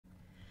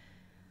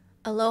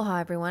Aloha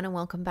everyone and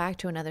welcome back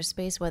to another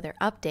space weather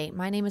update.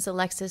 My name is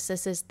Alexis.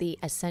 This is the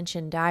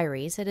Ascension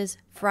Diaries. It is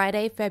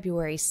Friday,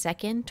 February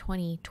 2nd,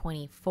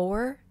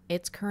 2024.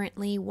 It's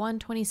currently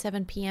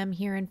 1:27 p.m.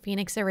 here in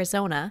Phoenix,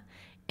 Arizona,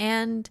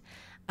 and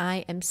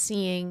I am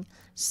seeing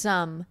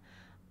some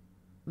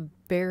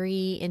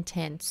very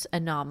intense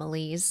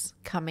anomalies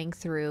coming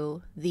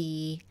through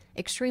the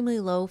extremely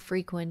low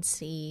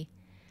frequency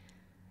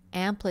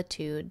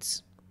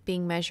amplitudes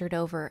being measured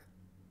over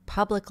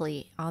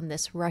publicly on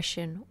this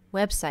Russian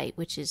website,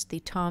 which is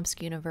the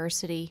Tomsk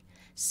University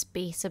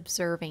Space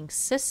Observing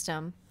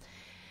System.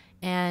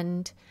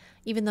 And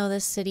even though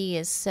this city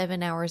is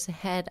 7 hours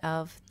ahead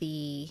of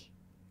the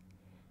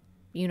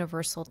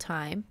universal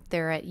time,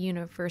 they're at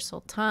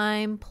universal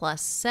time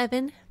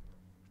 +7.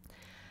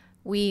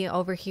 We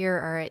over here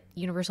are at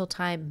universal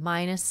time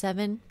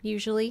 -7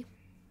 usually.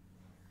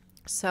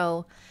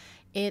 So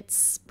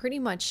it's pretty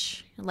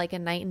much like a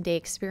night and day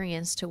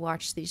experience to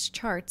watch these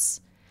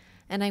charts.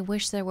 And I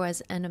wish there was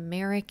an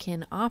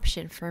American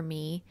option for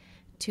me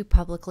to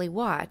publicly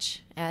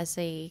watch. As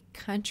a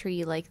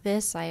country like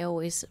this, I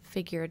always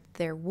figured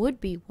there would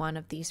be one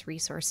of these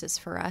resources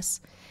for us.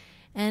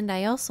 And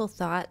I also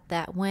thought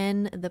that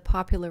when the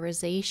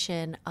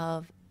popularization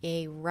of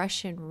a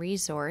Russian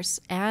resource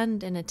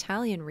and an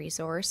Italian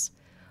resource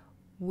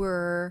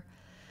were,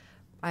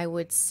 I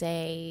would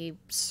say,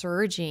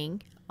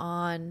 surging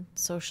on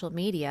social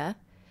media,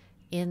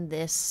 in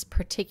this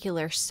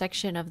particular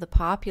section of the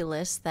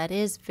populace that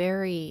is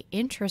very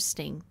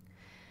interesting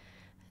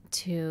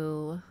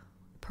to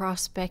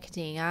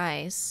prospecting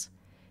eyes,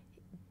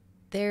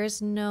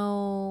 there's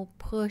no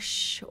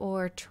push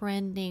or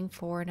trending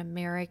for an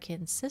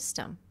American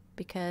system,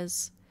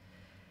 because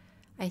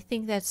I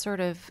think that sort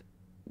of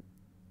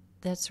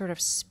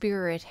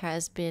spirit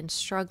has been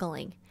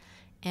struggling.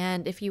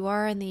 And if you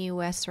are in the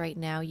US right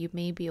now, you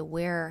may be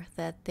aware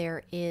that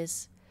there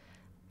is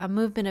a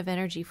movement of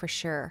energy for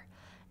sure,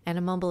 and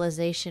a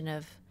mobilization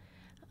of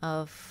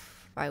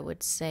I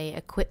would say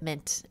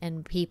equipment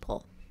and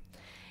people.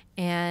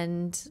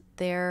 And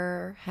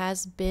there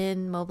has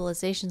been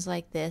mobilizations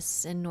like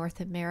this in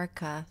North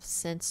America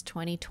since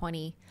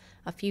 2020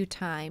 a few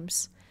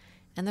times,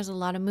 and there's a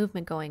lot of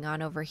movement going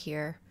on over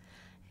here.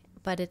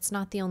 But it's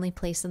not the only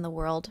place in the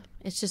world.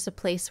 It's just a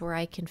place where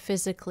I can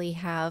physically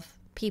have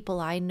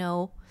people I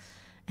know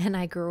and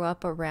I grew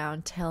up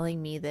around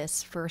telling me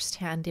this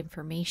firsthand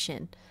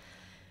information.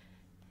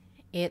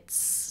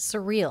 It's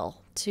surreal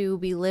to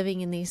be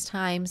living in these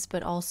times,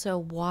 but also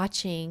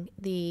watching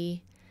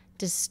the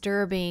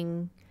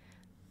disturbing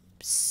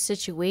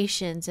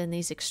situations and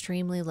these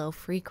extremely low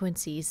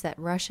frequencies that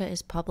Russia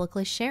is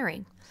publicly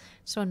sharing.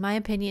 So in my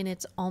opinion,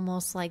 it's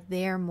almost like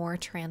they're more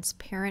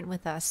transparent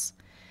with us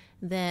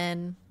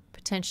than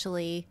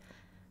potentially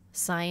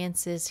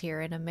science is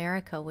here in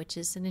America, which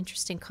is an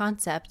interesting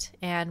concept,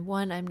 and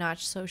one I'm not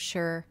so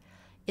sure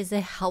is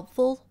a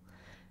helpful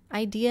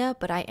idea,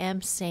 but I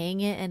am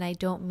saying it, and I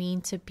don't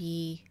mean to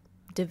be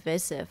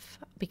divisive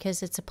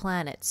because it's a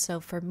planet. So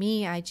for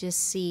me, I just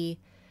see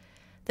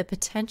the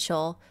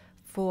potential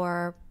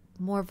for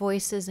more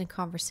voices and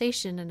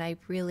conversation, and I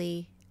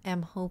really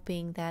am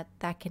hoping that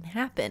that can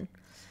happen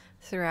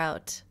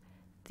throughout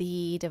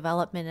the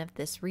development of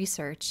this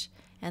research,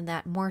 and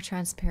that more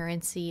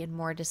transparency and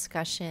more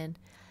discussion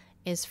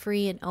is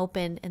free and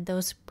open, and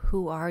those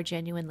who are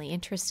genuinely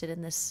interested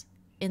in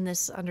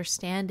this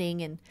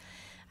understanding, and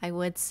I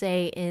would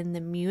say in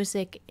the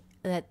music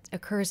that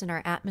occurs in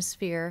our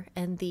atmosphere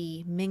and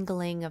the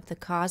mingling of the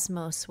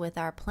cosmos with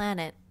our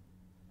planet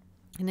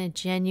in a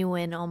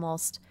genuine,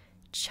 almost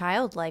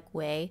childlike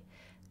way,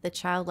 the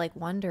childlike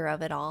wonder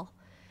of it all,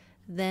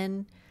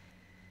 then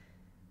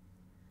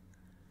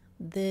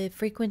the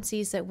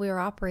frequencies that we're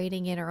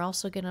operating in are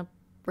also going to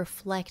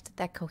reflect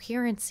that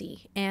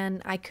coherency.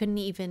 And I couldn't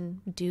even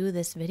do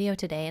this video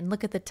today. And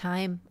look at the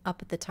time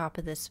up at the top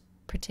of this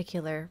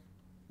particular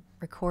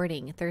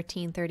recording,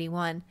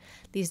 13:31.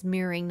 These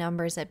mirroring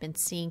numbers I've been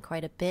seeing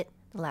quite a bit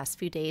the last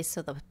few days.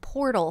 So the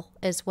portal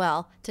as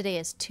well. Today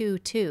is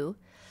 2/2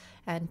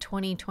 and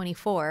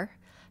 2024.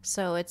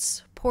 So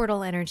it's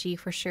portal energy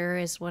for sure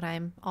is what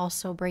I'm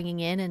also bringing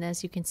in. And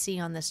as you can see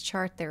on this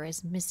chart, there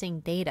is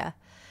missing data.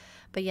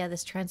 But yeah,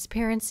 this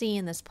transparency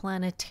and this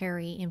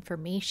planetary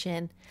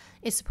information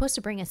is supposed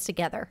to bring us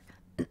together.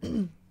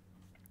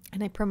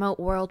 And I promote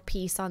world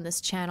peace on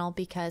this channel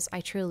because I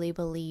truly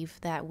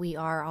believe that we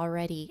are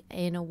already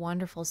in a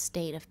wonderful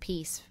state of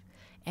peace,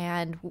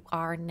 and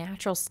our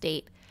natural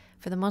state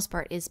for the most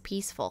part is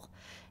peaceful.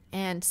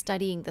 And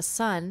studying the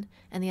sun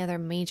and the other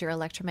major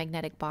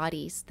electromagnetic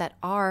bodies that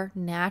are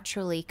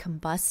naturally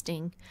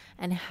combusting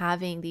and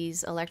having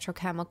these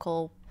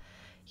electrochemical,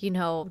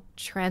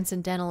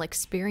 transcendental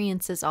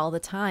experiences all the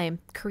time,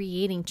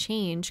 creating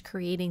change,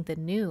 creating the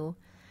new.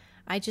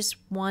 I just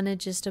want to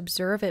just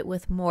observe it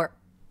with more,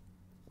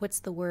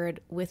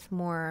 with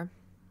more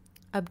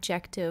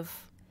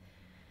objective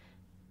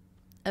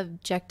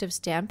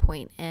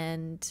standpoint,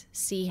 and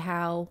see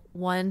how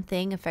one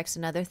thing affects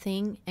another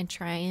thing, and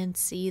try and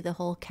see the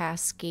whole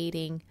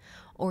cascading,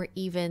 or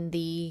even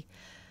the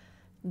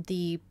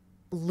the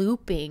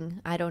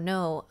looping, I don't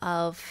know,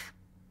 of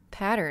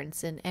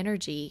patterns and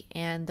energy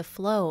and the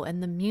flow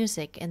and the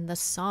music and the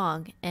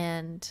song.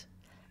 And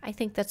I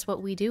think that's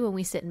what we do when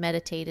we sit and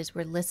meditate, is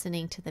we're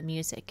listening to the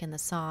music and the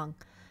song.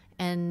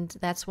 And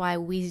that's why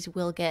we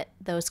will get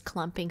those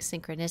clumping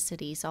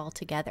synchronicities all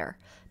together,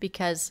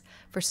 because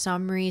for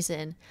some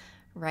reason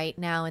right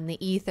now in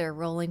the ether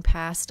rolling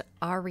past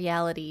our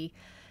reality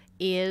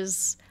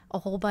is a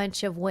whole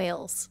bunch of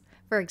whales,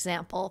 for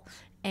example,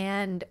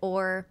 and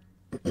or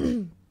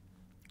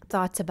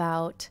thoughts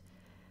about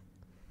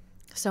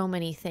so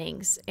many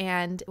things.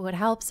 And what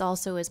helps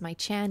also is my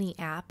Chani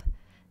app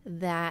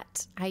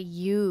that I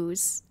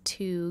use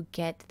to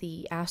get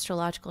the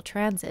astrological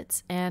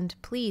transits. And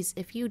please,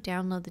 if you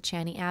download the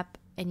Chani app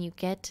and you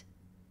get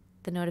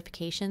the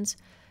notifications,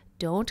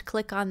 don't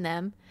click on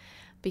them,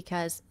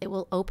 because it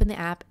will open the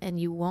app and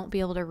you won't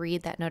be able to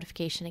read that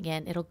notification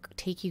again. It'll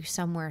take you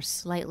somewhere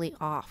slightly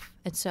off.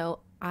 And so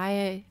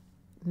I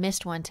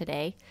missed one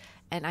today,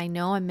 and I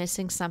know I'm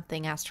missing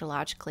something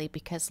astrologically,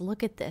 because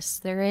look at this.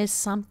 There is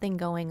something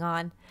going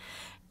on.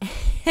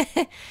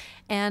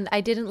 And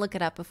I didn't look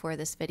it up before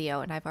this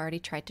video, and I've already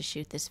tried to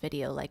shoot this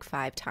video like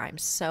 5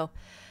 times. So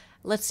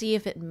let's see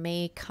if it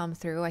may come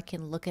through. I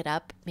can look it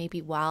up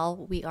maybe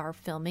while we are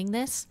filming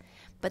this.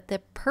 But the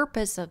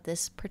purpose of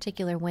this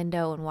particular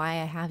window and why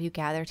I have you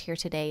gathered here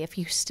today, if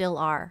you still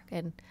are,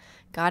 and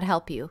God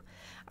help you,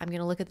 I'm going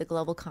to look at the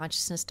global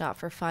consciousness dot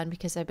for fun,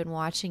 because I've been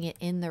watching it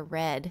in the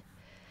red.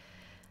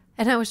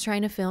 And I was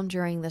trying to film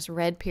during this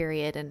red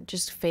period and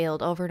just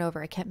failed over and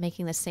over. I kept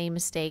making the same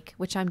mistake,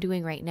 which I'm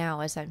doing right now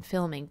as I'm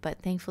filming,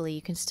 but thankfully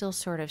you can still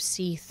sort of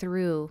see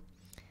through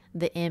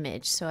the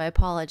image. So I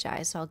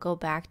apologize. So I'll go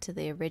back to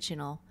the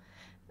original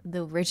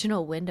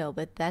window,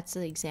 but that's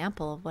the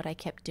example of what I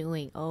kept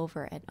doing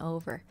over and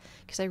over,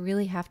 because I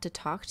really have to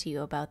talk to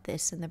you about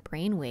this and the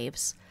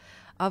brainwaves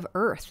of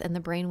Earth and the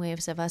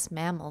brainwaves of us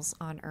mammals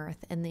on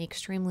Earth and the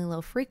extremely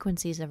low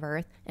frequencies of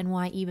Earth, and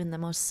why even the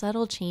most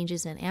subtle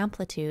changes in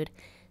amplitude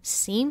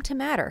seem to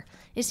matter.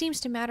 It seems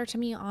to matter to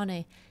me on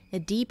a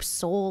deep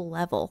soul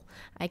level.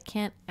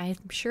 I'm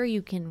sure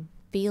you can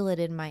feel it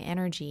in my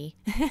energy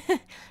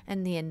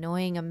and the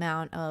annoying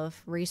amount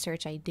of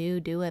research I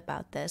do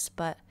about this,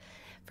 but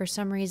for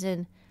some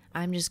reason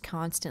I'm just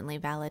constantly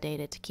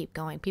validated to keep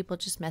going. People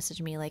just message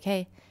me like,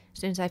 hey, as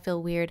soon as I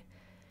feel weird,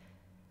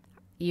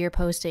 you're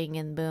posting,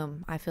 and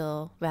boom, I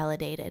feel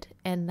validated.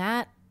 And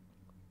that,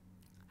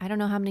 I don't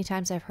know how many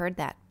times I've heard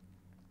that.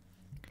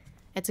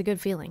 It's a good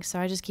feeling. So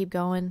I just keep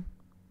going.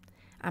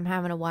 I'm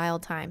having a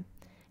wild time,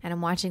 and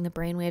I'm watching the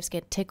brainwaves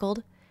get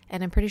tickled.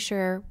 And I'm pretty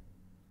sure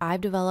I've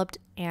developed,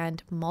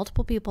 and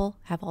multiple people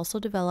have also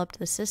developed,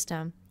 the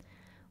system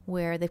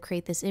where they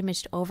create this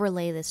image to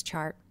overlay this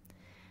chart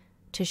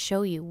to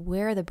show you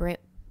where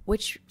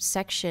which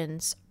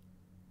sections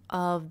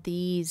of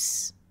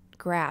these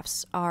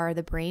graphs are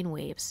the brain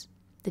waves,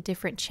 the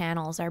different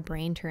channels our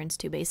brain turns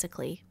to,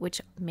 basically, which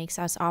makes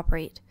us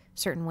operate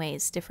certain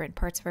ways, different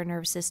parts of our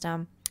nervous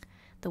system,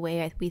 the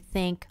way we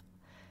think.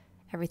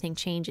 Everything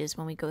changes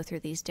when we go through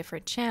these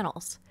different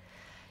channels.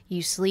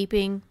 You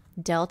sleeping,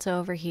 delta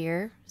over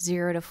here,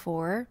 0 to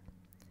 4.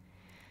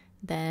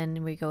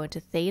 Then we go into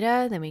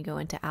theta, then we go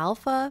into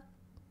alpha,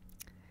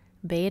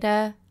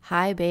 beta,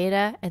 high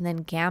beta, and then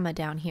gamma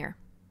down here.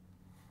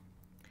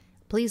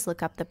 Please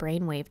look up the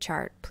brainwave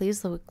chart.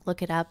 Please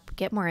look it up.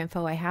 Get more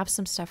info. I have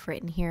some stuff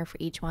written here for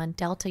each one.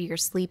 Delta, you're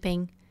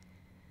sleeping,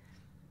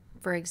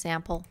 for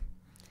example.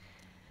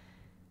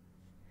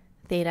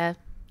 Theta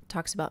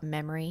talks about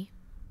memory.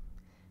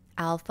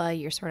 Alpha,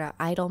 you're sort of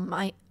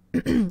idle-minded,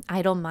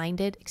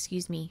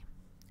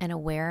 and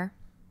aware.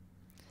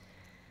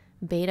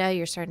 Beta,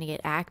 you're starting to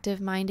get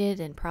active-minded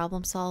and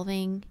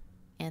problem-solving.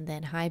 And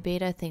then high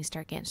beta, things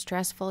start getting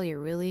stressful. You're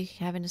really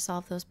having to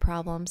solve those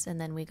problems.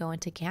 And then we go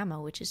into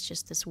gamma, which is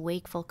just this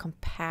wakeful,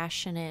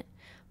 compassionate,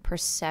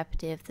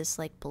 perceptive, this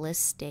like bliss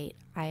state.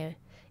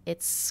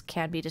 It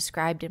can be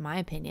described, in my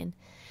opinion.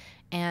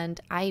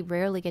 And I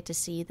rarely get to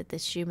see that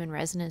this Schumann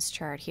resonance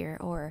chart here,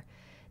 or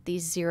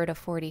these 0 to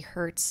 40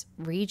 hertz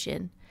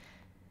region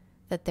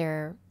that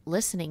they're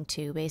listening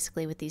to,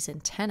 basically with these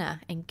antennae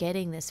and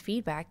getting this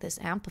feedback, this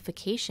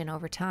amplification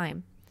over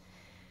time.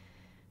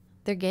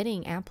 They're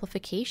getting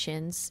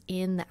amplifications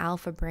in the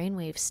alpha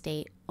brainwave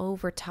state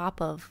over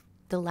top of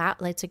the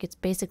it's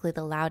basically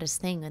the loudest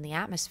thing in the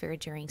atmosphere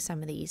during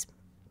some of these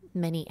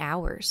many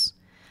hours.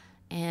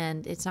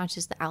 And it's not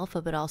just the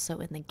alpha, but also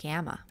in the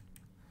gamma.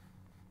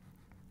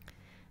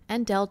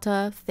 And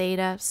delta,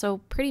 theta. So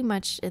pretty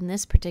much in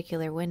this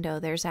particular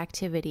window, there's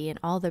activity in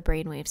all the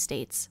brainwave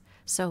states.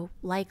 So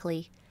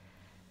likely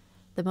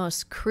the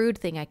most crude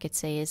thing I could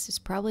say is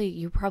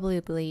you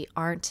probably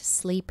aren't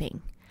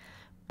sleeping.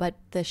 But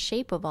the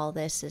shape of all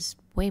this is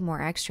way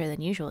more extra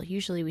than usual.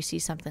 Usually we see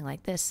something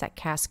like this that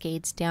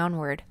cascades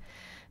downward,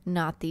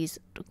 not these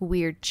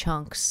weird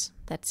chunks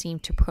that seem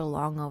to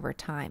prolong over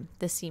time.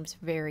 This seems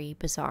very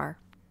bizarre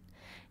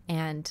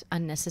and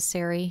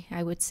unnecessary,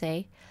 I would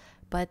say.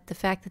 But the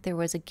fact that there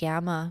was a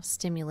gamma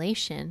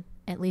stimulation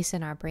at least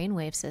in our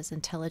brainwaves as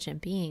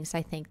intelligent beings,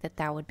 I think that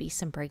that would be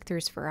some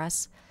breakthroughs for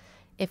us.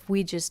 If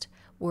we just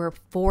were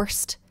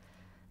forced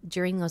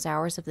during those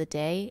hours of the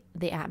day,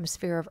 the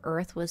atmosphere of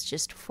Earth was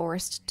just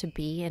forced to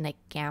be in a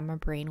gamma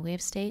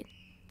brainwave state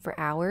for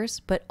hours,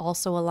 but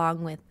also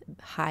along with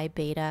high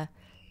beta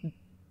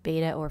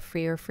or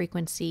freer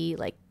frequency,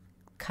 like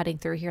cutting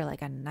through here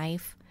like a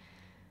knife.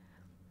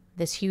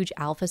 This huge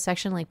alpha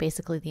section, like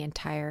basically the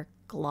entire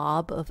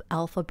glob of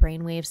alpha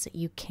brainwaves that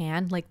you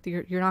can, like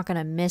you're not going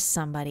to miss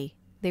somebody.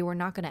 They were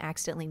not going to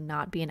accidentally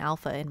not be an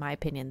alpha, in my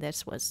opinion.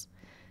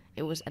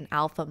 It was an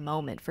alpha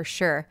moment for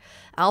sure.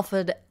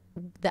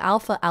 The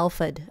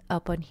alpha'd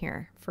up on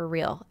here for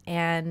real.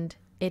 And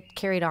it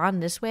carried on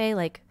this way,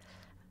 like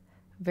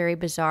very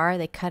bizarre.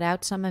 They cut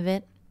out some of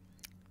it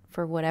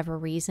for whatever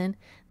reason.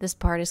 This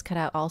part is cut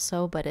out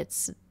also, but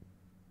it's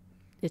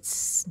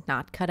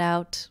not cut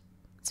out.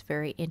 It's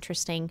very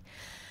interesting.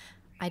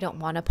 I don't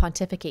want to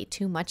pontificate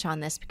too much on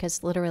this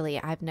because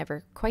literally I've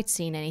never quite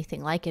seen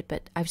anything like it,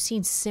 but I've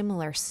seen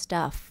similar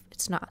stuff.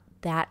 It's not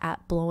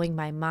that blowing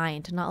my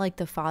mind, not like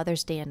the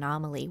Father's Day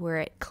anomaly where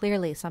it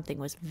clearly something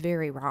was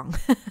very wrong.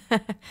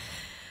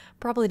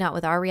 Probably not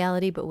with our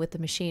reality, but with the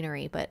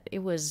machinery. But it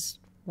was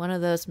one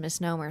of those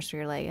misnomers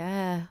where you're like,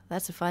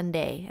 that's a fun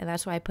day. And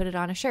that's why I put it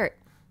on a shirt.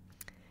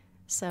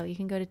 So you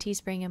can go to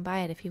Teespring and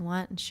buy it if you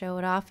want and show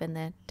it off. And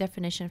the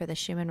definition for the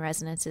Schumann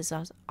resonance is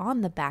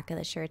on the back of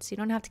the shirt. So you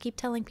don't have to keep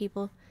telling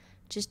people.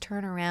 Just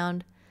turn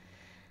around.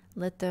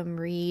 Let them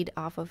read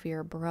off of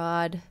your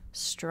broad,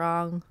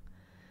 strong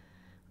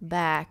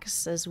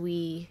backs as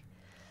we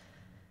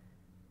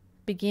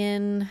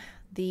begin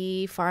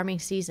the farming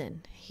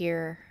season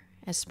here,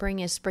 as spring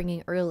is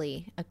springing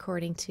early,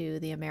 according to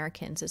the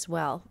Americans as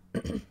well.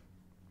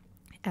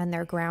 And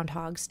they're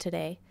groundhogs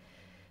today.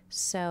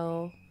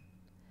 So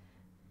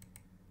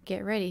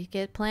get ready,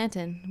 get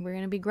planting. We're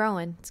going to be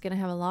growing. It's going to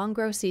have a long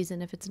grow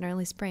season if it's an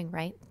early spring,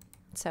 right?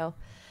 So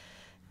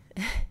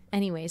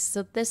anyways,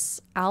 so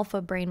this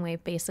alpha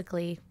brainwave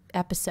basically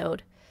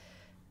episode,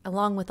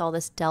 along with all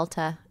this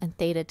delta and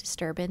theta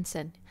disturbance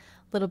and a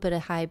little bit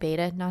of high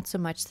beta, not so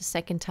much the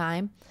second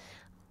time.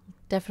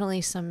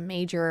 Definitely some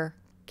major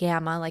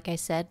gamma, like I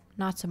said,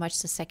 not so much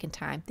the second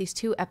time. These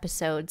two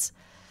episodes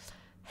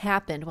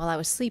happened while I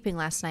was sleeping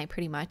last night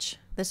pretty much.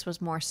 This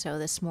was more so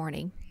this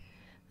morning.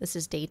 This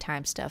is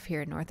daytime stuff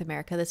here in North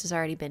America. This has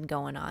already been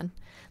going on.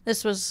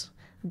 This was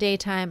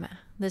daytime.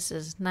 This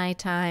is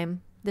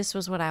nighttime. This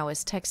was what I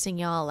was texting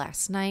y'all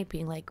last night,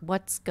 being like,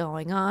 what's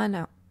going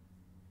on?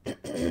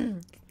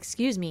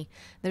 Excuse me.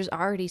 There's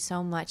already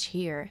so much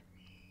here.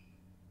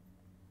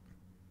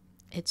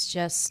 It's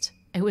just,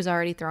 it was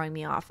already throwing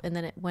me off. And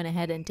then it went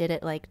ahead and did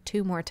it like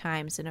 2 more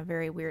times in a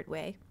very weird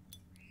way.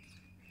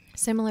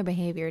 Similar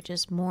behavior,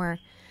 just more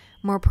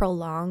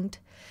prolonged.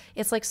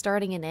 It's like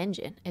starting an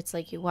engine. It's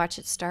like you watch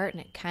it start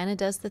and it kind of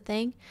does the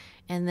thing,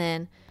 and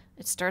then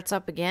it starts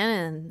up again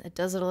and it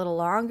does it a little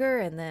longer,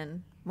 and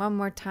then one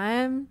more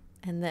time,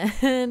 and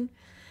then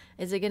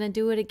is it going to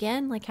do it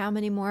again? Like, how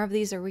many more of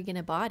these are we going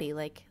to body?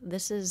 Like,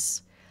 this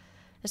is,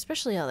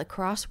 especially all the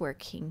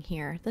crossworking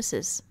here, this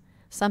is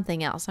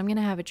something else. I'm going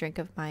to have a drink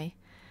of my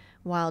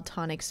Wild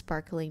Tonic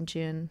Sparkling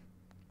Gin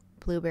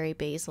Blueberry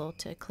Basil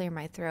to clear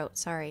my throat.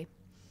 Sorry.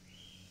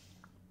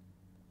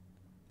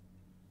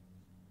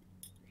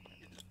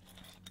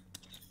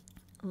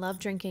 Love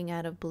drinking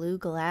out of blue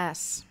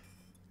glass.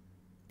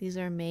 These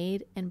are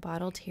made and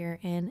bottled here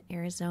in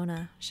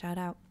Arizona. Shout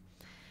out.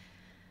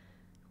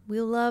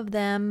 We love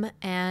them,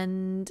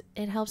 and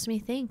it helps me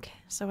think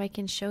so I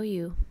can show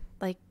you,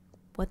 like,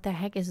 what the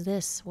heck is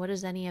this? What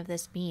does any of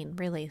this mean,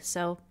 really?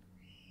 So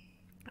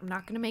I'm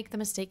not going to make the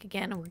mistake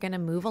again. We're going to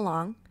move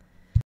along.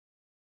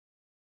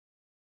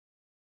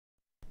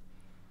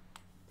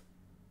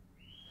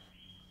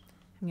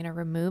 I'm going to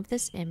remove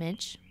this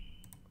image.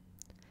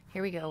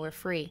 Here we go. We're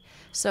free.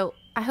 So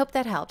I hope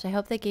that helped. I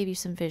hope that gave you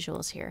some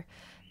visuals here,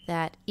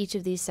 that each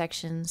of these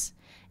sections,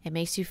 it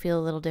makes you feel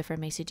a little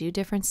different, makes you do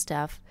different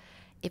stuff.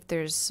 If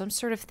there's some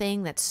sort of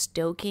thing that's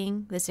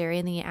stoking this area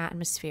in the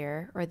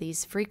atmosphere or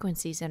these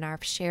frequencies in our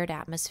shared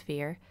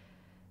atmosphere,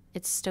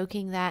 it's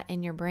stoking that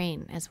in your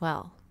brain as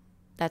well.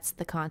 That's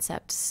the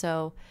concept.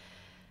 So,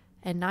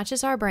 and not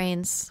just our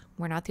brains.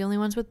 We're not the only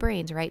ones with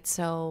brains, right?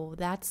 So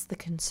that's the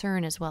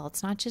concern as well.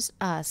 It's not just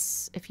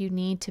us. If you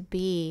need to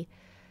be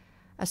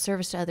a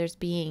service to others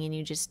being and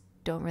you just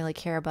don't really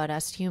care about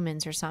us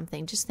humans or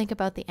something, just think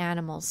about the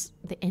animals,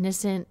 the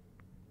innocent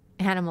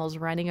animals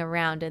running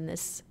around in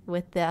this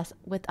with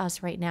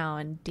us right now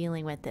and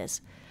dealing with this.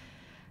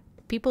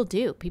 People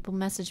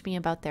message me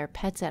about their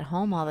pets at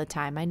home all the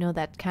time. I know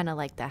that kind of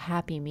like the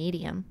happy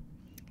medium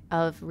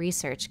of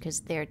research because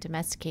they're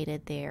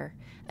domesticated, they're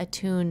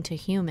attuned to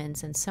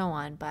humans and so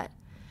on, but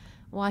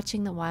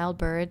watching the wild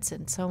birds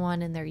and so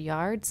on in their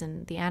yards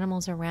and the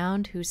animals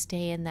around who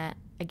stay in that,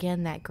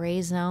 again, that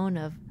gray zone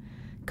of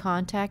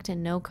contact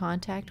and no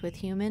contact with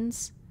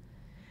humans,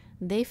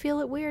 they feel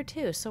it weird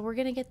too. So we're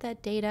going to get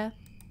that data.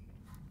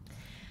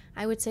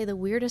 I would say the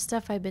weirdest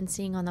stuff I've been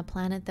seeing on the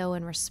planet, though,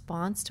 in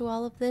response to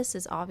all of this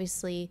is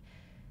obviously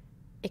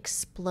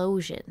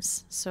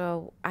explosions.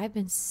 So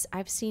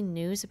I've seen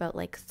news about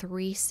like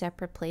 3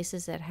 separate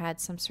places that had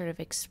some sort of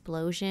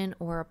explosion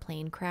or a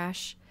plane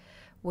crash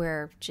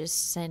where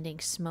just sending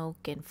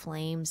smoke and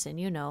flames and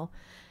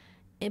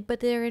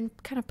but they're in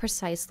kind of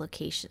precise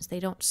locations.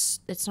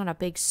 It's not a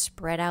big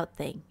spread out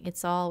thing.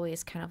 It's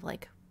always kind of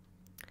like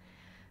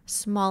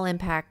small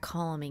impact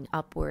columning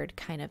upward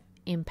kind of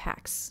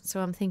impacts.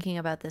 So I'm thinking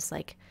about this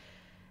like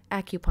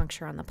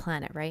acupuncture on the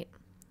planet, right?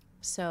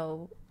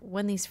 So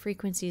when these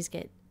frequencies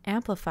get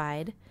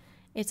amplified,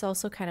 it's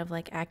also kind of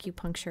like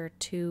acupuncture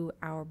to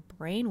our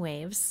brain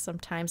waves,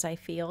 sometimes I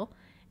feel,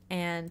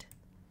 and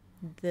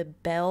the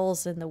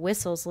bells and the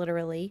whistles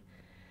literally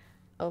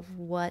of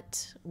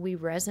what we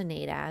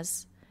resonate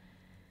as.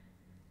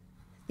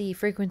 The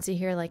frequency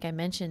here, like I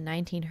mentioned,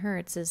 19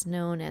 hertz, is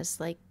known as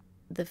like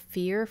the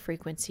fear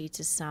frequency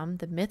to some.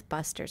 The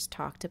Mythbusters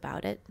talked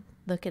about it.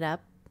 Look it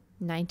up.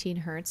 19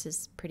 hertz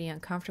is pretty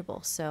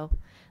uncomfortable. So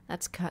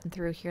that's cutting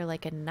through here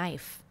like a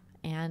knife.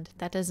 And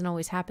that doesn't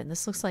always happen.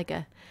 This looks like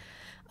a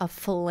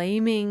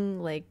flaming,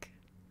 like,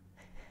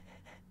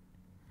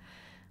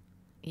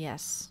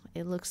 yes,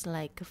 it looks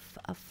like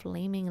a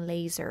flaming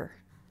laser.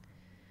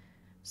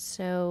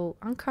 So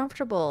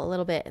uncomfortable a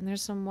little bit. And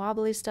there's some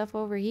wobbly stuff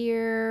over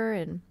here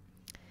and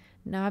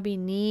knobby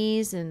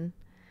knees and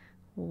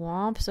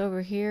womps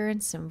over here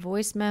and some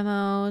voice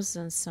memos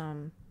and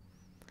some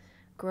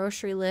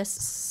grocery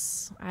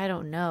lists. I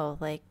don't know.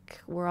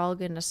 Like, we're all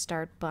going to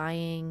start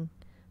buying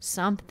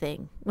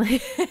something.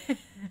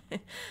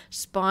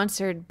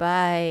 Sponsored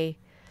by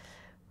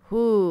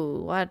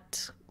who?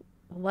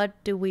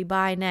 What do we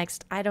buy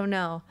next? I don't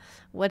know.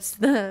 What's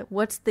the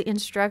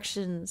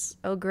instructions?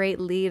 Oh, great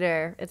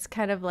leader. It's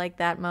kind of like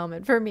that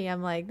moment for me.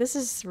 I'm like, this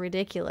is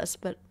ridiculous,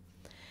 but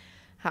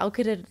how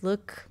could it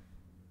look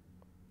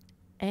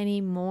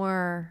any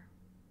more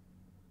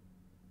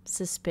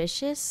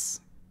suspicious?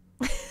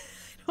 I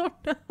don't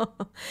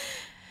know.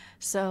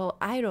 So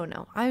I don't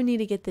know. I need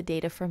to get the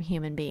data from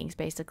human beings,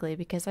 basically,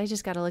 because I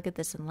just got to look at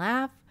this and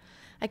laugh.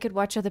 I could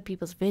watch other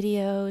people's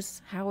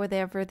videos,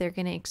 however they're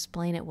going to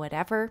explain it,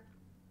 whatever.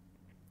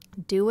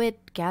 Do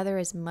it. Gather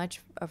as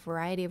much a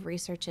variety of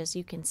research as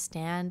you can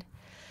stand.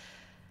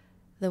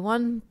 The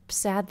one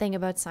sad thing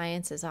about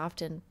science is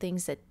often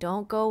things that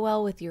don't go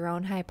well with your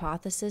own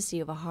hypothesis, you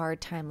have a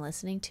hard time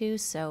listening to,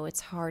 so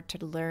it's hard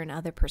to learn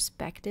other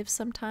perspectives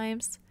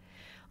sometimes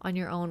on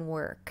your own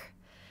work.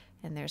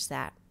 And there's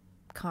that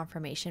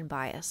confirmation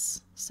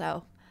bias.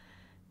 So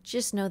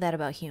just know that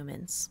about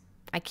humans.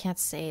 I can't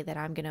say that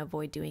I'm going to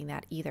avoid doing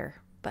that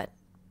either, but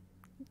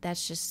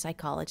that's just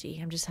psychology.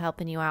 I'm just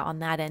helping you out on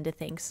that end of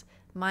things.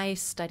 My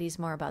study's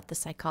more about the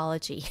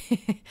psychology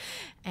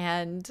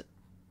and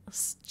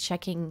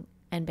checking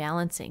and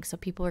balancing. So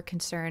people are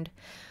concerned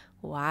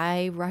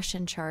why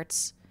Russian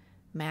charts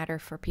matter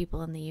for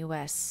people in the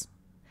US.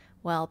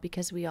 Well,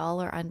 because we all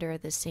are under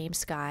the same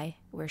sky.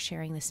 We're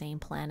sharing the same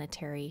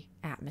planetary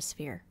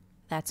atmosphere.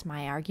 That's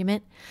my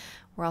argument.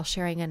 We're all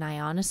sharing an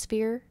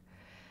ionosphere.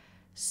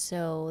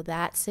 So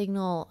that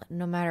signal,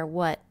 no matter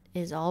what,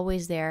 is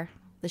always there.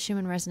 The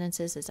Schumann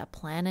resonances is a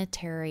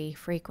planetary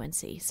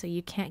frequency, so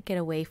you can't get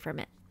away from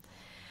it.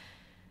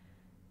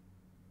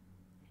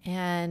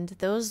 And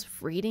those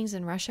readings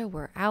in Russia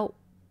were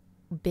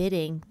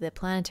outbidding the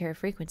planetary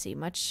frequency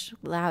much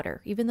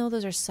louder, even though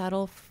those are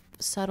subtle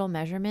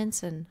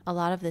measurements, and a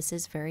lot of this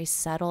is very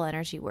subtle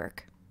energy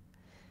work.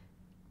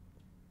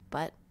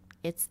 But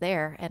it's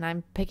there, and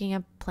I'm picking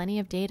up plenty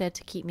of data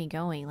to keep me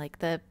going. Like,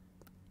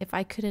 if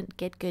I couldn't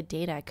get good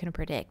data, I couldn't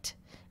predict,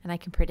 and I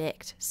can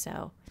predict.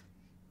 So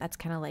that's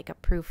kind of like a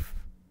proof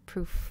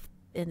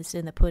is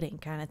in the pudding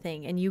kind of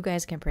thing. And you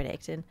guys can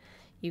predict, and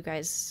you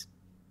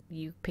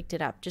picked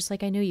it up just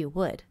like I knew you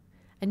would.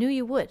 I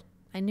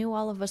knew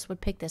all of us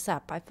would pick this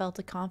up. I felt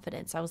a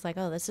confidence. I was like,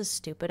 oh, this is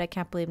stupid. I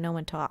can't believe no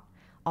one taught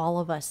all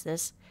of us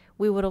this.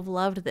 We would have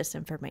loved this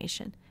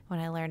information when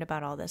I learned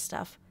about all this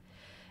stuff.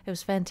 It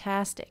was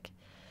fantastic.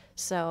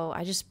 So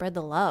I just spread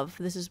the love.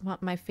 This is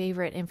my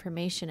favorite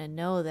information, and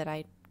know that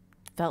I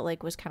felt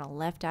like was kind of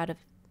left out of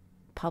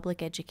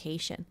public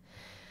education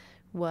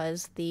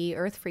was the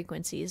earth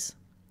frequencies.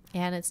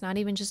 And it's not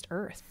even just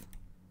earth.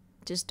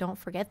 Just don't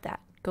forget that.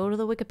 Go to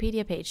the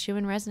Wikipedia page,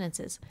 Schumann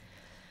resonances.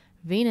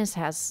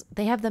 Venus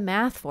they have the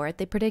math for it.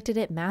 They predicted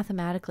it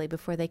mathematically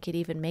before they could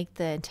even make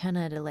the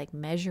antenna to like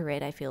measure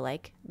it, I feel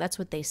like. That's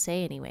what they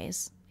say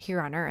anyways, here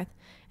on Earth.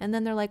 And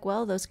then they're like,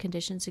 well, those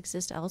conditions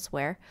exist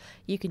elsewhere.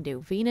 You can do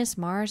Venus,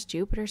 Mars,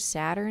 Jupiter,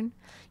 Saturn,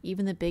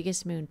 even the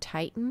biggest moon,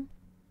 Titan.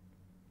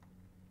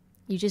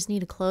 You just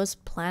need a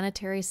closed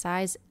planetary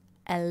size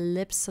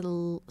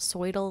ellipsoidal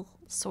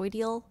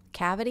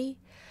cavity.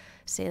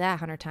 Say that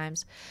 100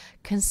 times.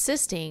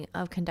 Consisting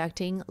of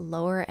conducting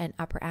lower and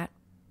upper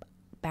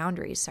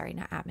boundaries,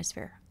 not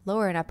atmosphere.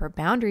 Lower and upper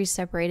boundaries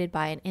separated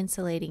by an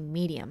insulating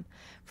medium.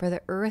 For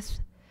the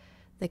Earth,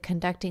 the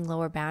conducting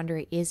lower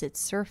boundary is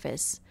its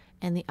surface,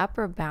 and the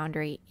upper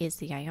boundary is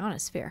the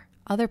ionosphere.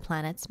 Other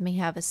planets may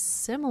have a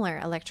similar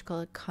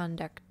electrical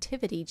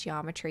conductivity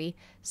geometry,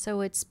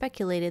 so it's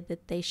speculated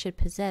that they should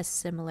possess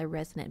similar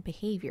resonant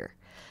behavior.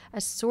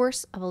 A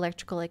source of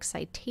electrical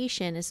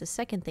excitation is the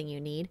second thing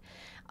you need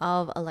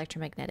of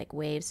electromagnetic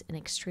waves in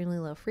extremely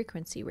low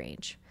frequency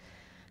range.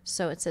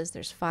 So it says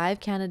there's 5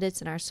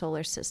 candidates in our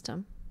solar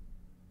system.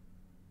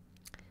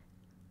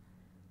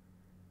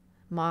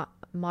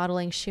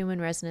 Modeling Schumann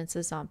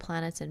resonances on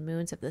planets and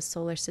moons of the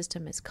solar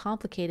system is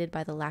complicated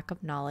by the lack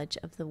of knowledge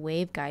of the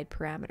waveguide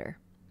parameter,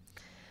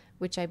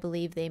 which I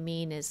believe they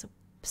mean is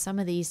some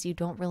of these you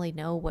don't really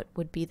know what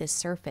would be the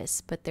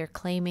surface, but they're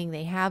claiming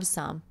they have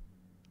some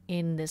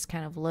in this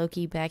kind of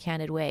low-key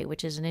backhanded way,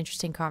 which is an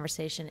interesting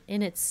conversation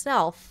in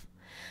itself.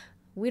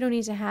 We don't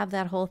need to have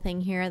that whole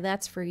thing here.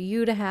 That's for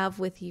you to have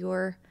with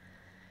your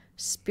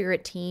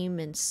spirit team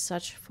and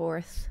such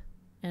forth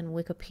and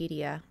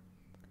Wikipedia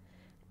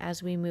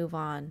as we move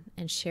on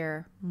and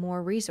share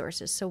more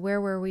resources. So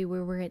where were we?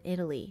 We were in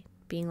Italy,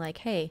 being like,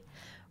 hey,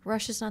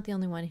 Russia's not the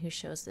only one who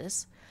shows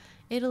this.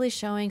 Italy's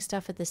showing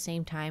stuff at the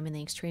same time in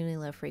the extremely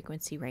low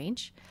frequency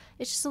range.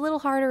 It's just a little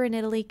harder in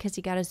Italy because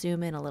you got to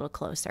zoom in a little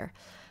closer.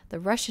 The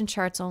Russian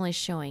chart's only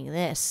showing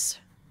this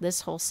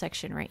whole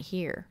section right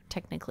here,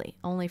 technically,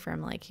 only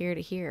from like here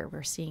to here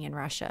we're seeing in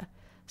Russia.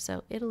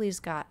 So Italy's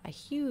got a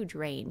huge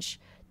range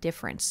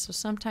difference. So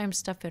sometimes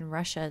stuff in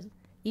Russia,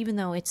 even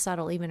though it's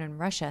subtle, even in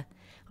Russia,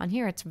 on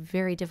here it's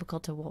very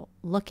difficult to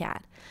look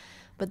at.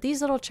 But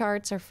these little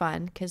charts are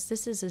fun because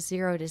this is a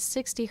 0 to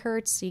 60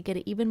 hertz, so you get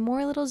an even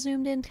more little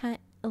zoomed in,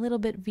 a little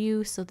bit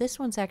view. So this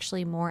one's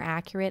actually more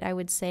accurate, I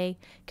would say,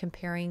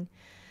 comparing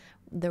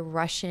the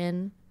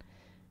Russian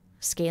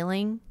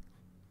scaling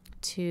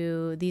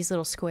to these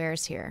little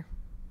squares here,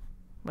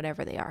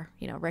 whatever they are,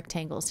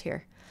 rectangles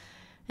here.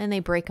 And they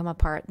break them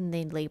apart and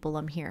they label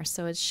them here.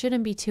 So it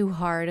shouldn't be too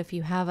hard. If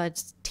you have a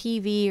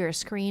TV or a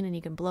screen and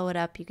you can blow it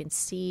up, you can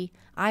see.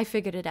 I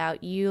figured it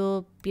out.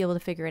 You'll be able to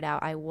figure it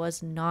out. I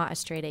was not a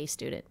straight A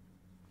student.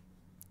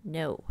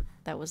 No,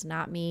 that was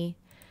not me.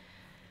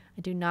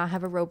 I do not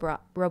have a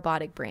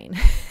robotic brain.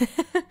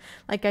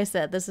 Like I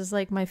said, this is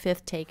like my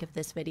 5th take of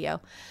this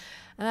video.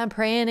 And I'm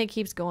praying it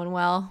keeps going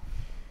well.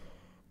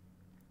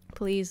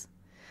 Please.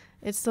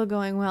 It's still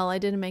going well. I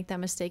didn't make that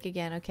mistake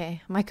again.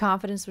 Okay. My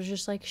confidence was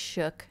just like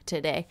shook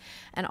today.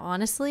 And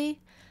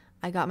honestly,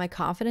 I got my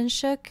confidence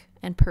shook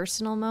and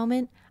personal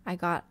moment. I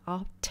got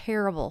a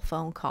terrible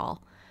phone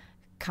call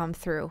come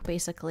through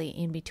basically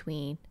in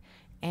between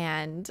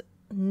and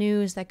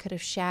news that could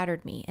have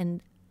shattered me.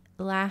 And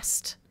the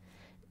last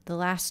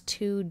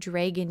 2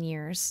 dragon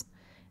years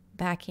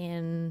back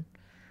in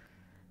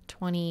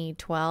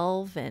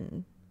 2012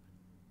 and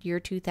year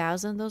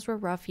 2000, those were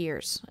rough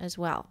years as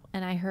well.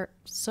 And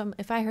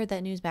if I heard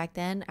that news back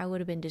then, I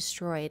would have been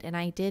destroyed. And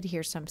I did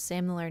hear some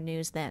similar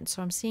news then.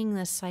 So I'm seeing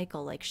this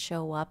cycle like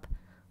show up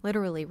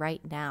literally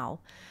right now,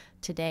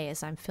 today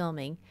as I'm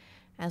filming,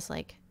 as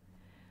like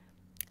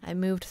I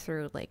moved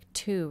through like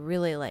 2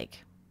 really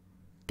like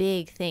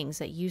big things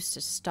that used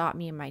to stop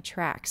me in my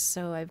tracks.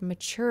 So I've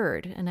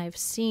matured and I've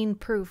seen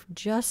proof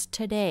just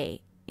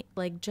today,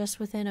 like just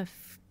within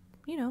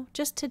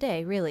just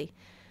today, really.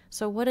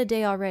 So what a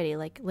day already,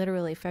 like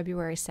literally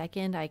February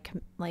 2nd, I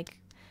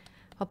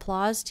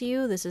applause to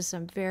you. This is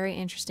some very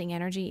interesting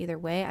energy either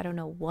way. I don't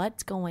know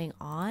what's going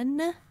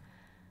on,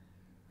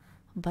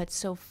 but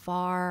so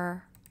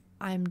far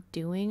I'm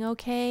doing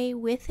okay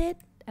with it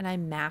and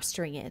I'm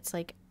mastering it. It's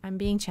like I'm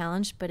being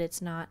challenged, but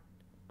it's not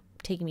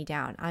taking me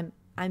down.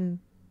 I'm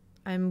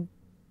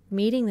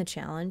meeting the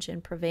challenge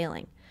and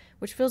prevailing,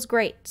 which feels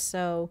great.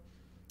 So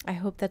I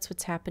hope that's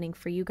what's happening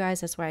for you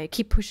guys. That's why I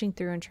keep pushing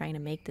through and trying to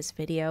make this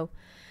video.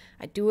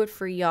 I do it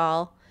for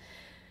y'all,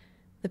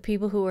 the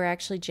people who are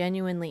actually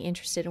genuinely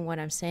interested in what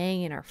I'm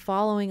saying and are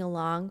following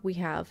along. We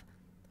have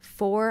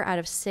 4 out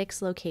of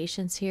 6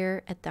 locations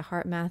here at the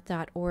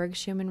heartmath.org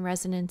Schumann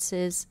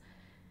Resonances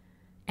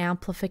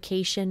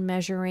amplification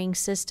measuring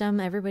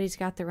system. Everybody's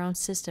got their own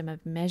system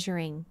of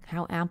measuring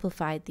how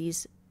amplified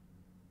these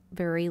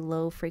very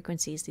low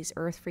frequencies, these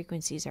earth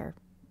frequencies, are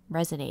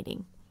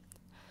resonating.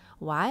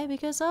 Why?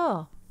 Because,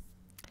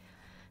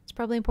 it's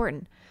probably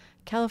important.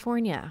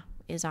 California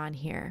is on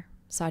here.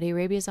 Saudi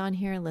Arabia is on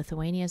here,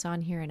 Lithuania is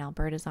on here, and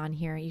Alberta is on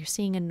here. You're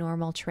seeing a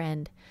normal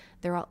trend.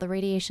 The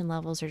radiation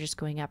levels are just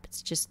going up.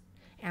 It's just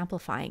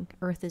amplifying.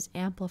 Earth is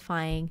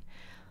amplifying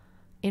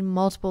in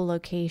multiple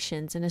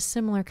locations in a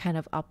similar kind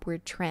of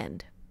upward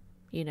trend.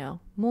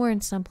 More in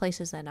some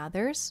places than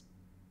others.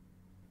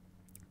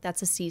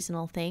 That's a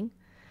seasonal thing.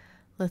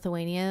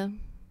 Lithuania,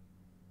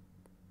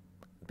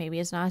 maybe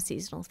it's not a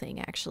seasonal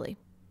thing, actually.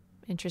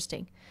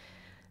 Interesting.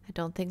 I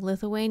don't think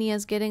Lithuania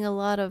is getting a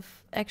lot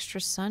of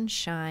extra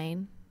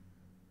sunshine,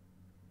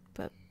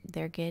 but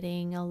they're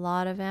getting a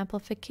lot of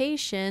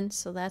amplification,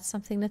 so that's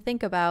something to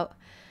think about.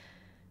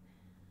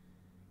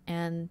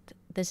 And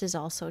this is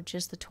also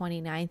just the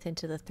 29th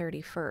into the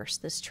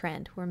 31st, this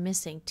trend. We're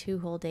missing 2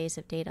 whole days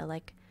of data.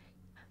 Like,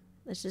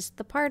 that's just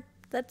the part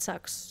that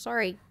sucks.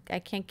 Sorry, I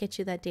can't get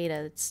you that data.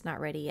 It's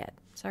not ready yet.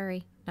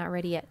 Sorry, not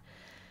ready yet.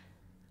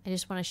 I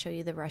just want to show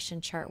you the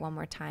Russian chart one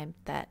more time,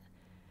 that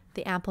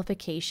the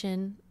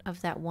amplification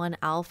of that one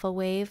alpha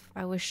wave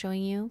I was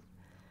showing you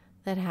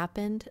that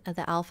happened,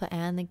 the alpha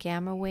and the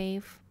gamma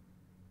wave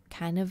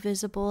kind of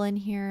visible in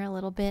here a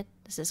little bit.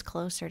 This is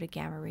closer to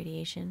gamma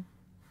radiation.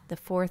 The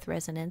fourth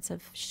resonance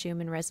of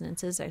Schumann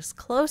resonances is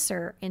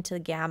closer into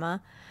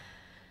gamma.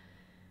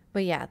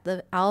 But yeah,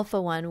 the alpha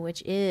one,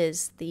 which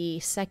is the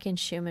second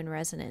Schumann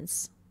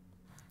resonance,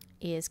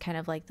 is kind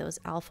of like those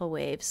alpha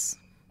waves.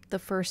 The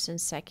first and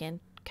second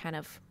kind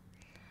of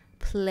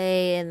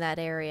play in that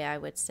area, I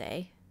would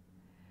say.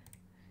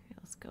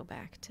 Let's go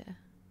back to,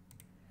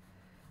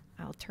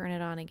 I'll turn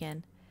it on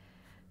again.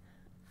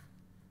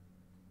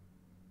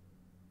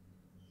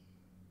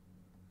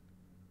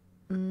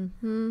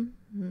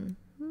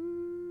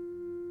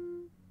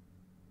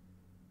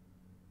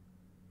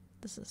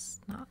 This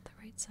is not the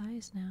right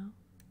size now.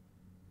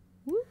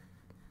 Whoop.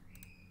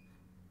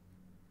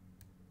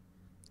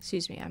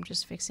 Excuse me, I'm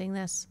just fixing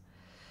this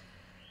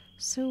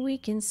so we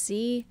can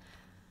see.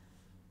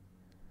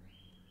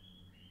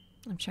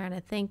 I'm trying to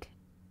think.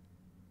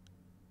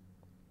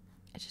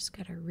 I just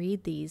gotta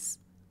read these.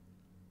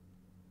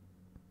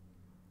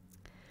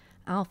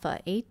 Alpha,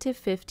 8 to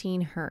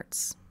 15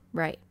 hertz,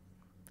 right?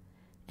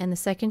 And the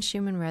second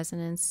Schumann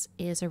resonance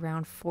is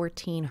around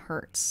 14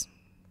 hertz.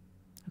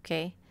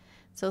 Okay,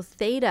 so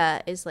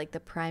theta is like the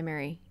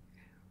primary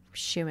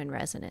Schumann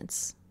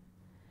resonance.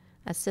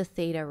 That's the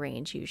theta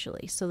range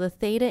usually. So the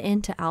theta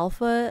into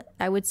alpha,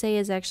 I would say,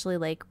 is actually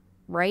like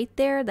right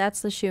there.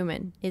 That's the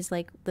Schumann, is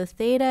like the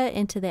theta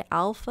into the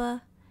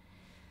alpha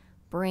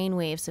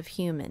brainwaves of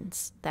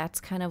humans.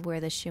 That's kind of where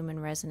the Schumann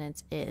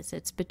resonance is.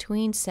 It's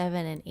between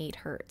 7 and 8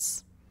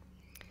 hertz.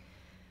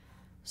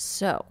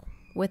 So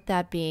with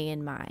that being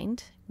in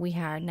mind, we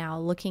are now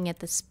looking at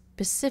the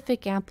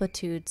specific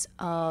amplitudes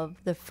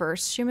of the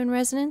first Schumann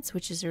resonance,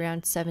 which is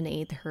around 7 to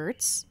 8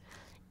 hertz.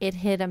 It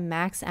hit a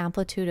max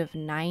amplitude of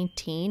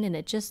 19, and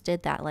it just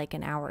did that like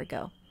an hour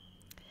ago.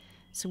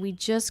 So we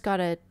just got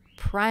a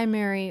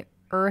primary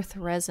earth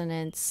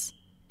resonance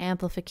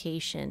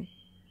amplification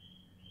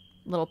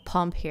little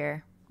pump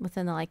here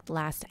within the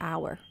last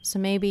hour. So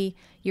maybe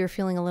you're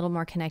feeling a little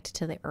more connected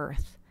to the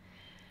earth.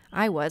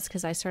 I was,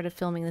 because I started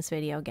filming this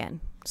video again.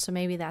 So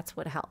maybe that's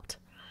what helped.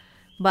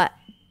 But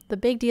the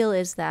big deal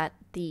is that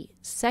the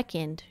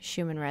second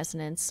Schumann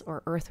resonance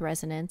or earth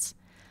resonance,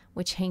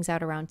 which hangs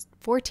out around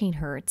 14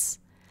 hertz,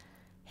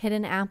 hit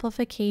an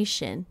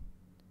amplification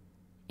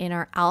in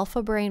our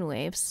alpha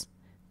brainwaves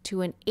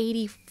to an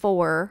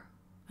 84,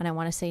 and I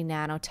want to say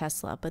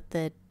nanotesla, but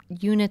the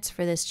units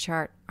for this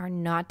chart are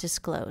not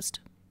disclosed.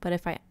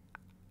 But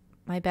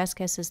my best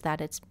guess is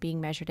that it's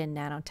being measured in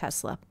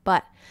nanotesla.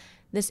 But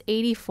this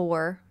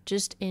 84,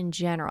 just in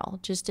general,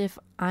 just if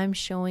I'm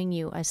showing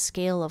you a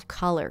scale of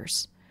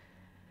colors,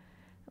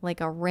 like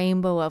a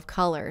rainbow of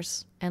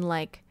colors, and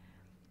like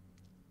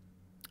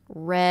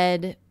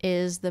red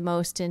is the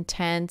most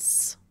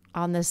intense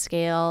on the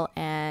scale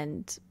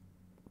and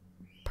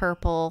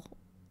purple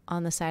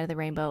on the side of the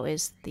rainbow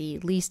is the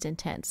least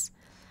intense.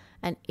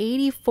 An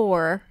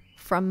 84,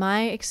 from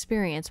my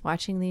experience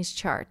watching these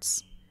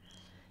charts,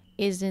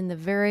 is in the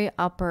very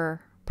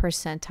upper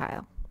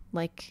percentile.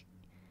 Like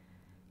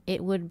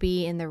it would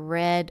be in the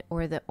red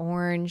or the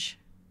orange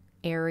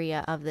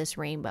area of this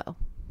rainbow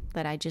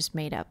that I just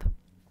made up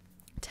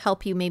to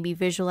help you maybe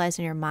visualize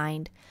in your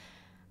mind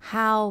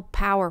how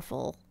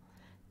powerful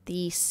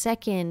the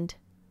second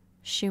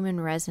Schumann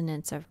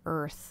resonance of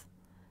Earth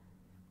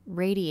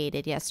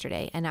radiated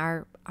yesterday, and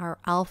our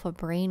alpha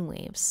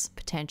brainwaves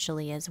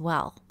potentially as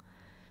well.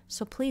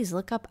 So please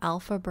look up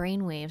alpha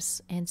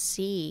brainwaves and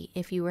see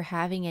if you were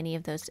having any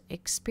of those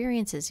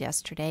experiences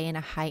yesterday in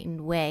a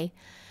heightened way.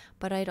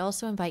 But I'd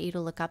also invite you to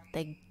look up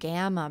the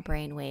gamma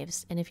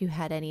brainwaves and if you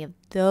had any of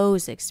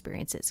those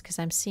experiences, because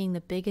I'm seeing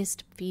the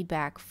biggest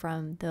feedback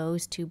from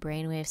those two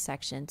brainwave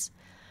sections.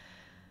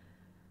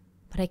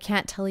 But I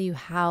can't tell you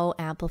how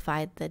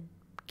amplified the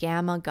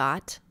gamma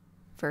got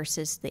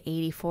versus the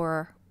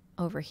 84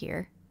 over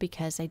here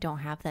because I don't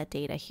have that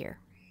data here,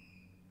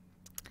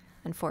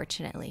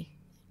 unfortunately.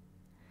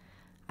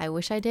 I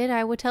wish I did,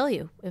 I would tell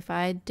you. If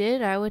I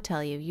did, I would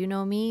tell you. You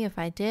know me, if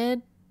I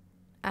did,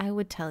 I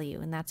would tell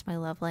you, and that's my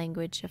love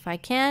language. If I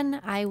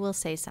can, I will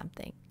say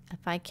something.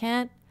 If I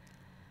can't,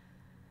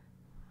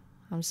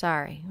 I'm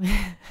sorry.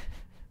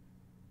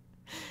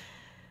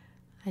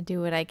 I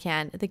do what I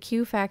can. The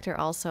Q factor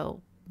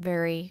also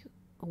very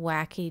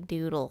wacky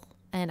doodle,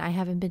 and I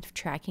haven't been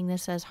tracking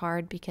this as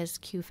hard because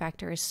Q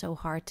factor is so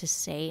hard to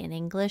say in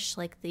English,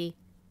 like the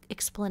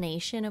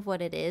explanation of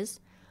what it is.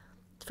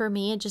 For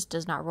me, it just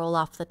does not roll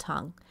off the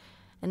tongue.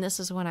 And this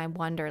is when I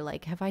wonder,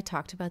 like, have I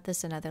talked about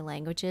this in other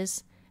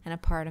languages? And a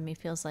part of me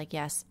feels like,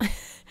 yes.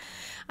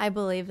 I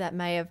believe that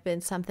may have been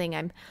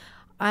something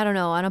I don't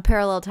know, on a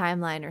parallel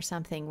timeline or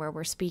something where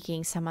we're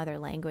speaking some other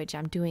language.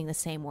 I'm doing the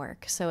same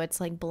work. So it's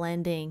like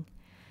blending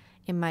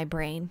in my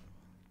brain.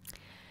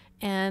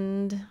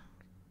 And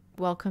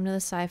welcome to the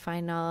sci-fi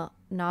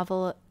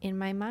novel in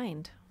my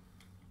mind.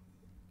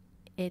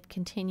 It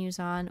continues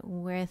on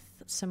with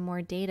some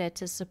more data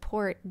to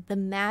support the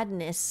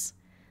madness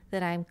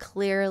that I'm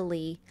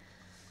clearly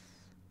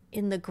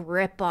in the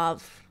grip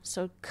of.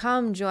 So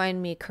come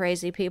join me,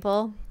 crazy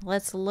people.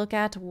 Let's look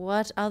at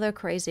what other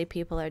crazy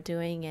people are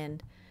doing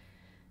and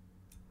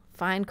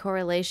find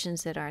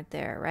correlations that aren't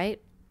there,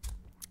 right?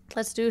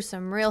 Let's do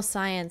some real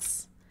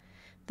science.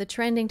 The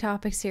trending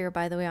topics here,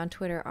 by the way, on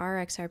Twitter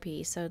are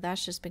XRP, so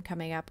that's just been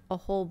coming up a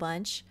whole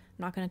bunch.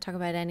 I'm not going to talk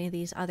about any of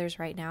these others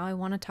right now. I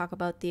want to talk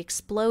about the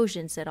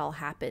explosions that all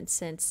happened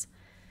since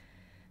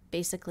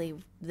basically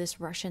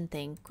this Russian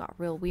thing got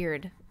real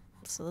weird.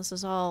 So this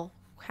is all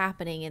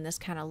happening in this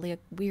kind of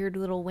weird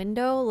little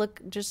window.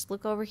 Just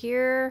look over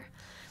here.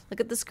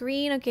 Look at the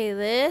screen. Okay,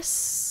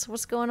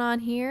 what's going on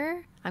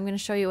here? I'm going to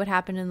show you what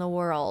happened in the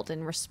world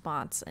in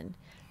response, and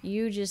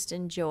you just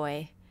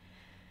enjoy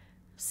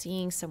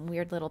seeing some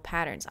weird little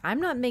patterns. I'm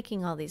not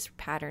making all these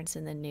patterns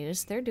in the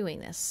news. They're doing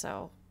this.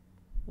 So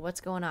what's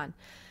going on?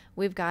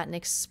 We've got an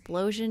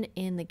explosion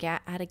in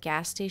at a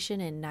gas station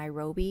in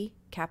Nairobi,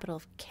 capital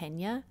of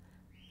Kenya.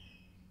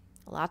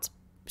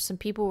 Some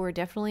people were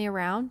definitely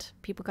around.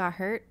 People got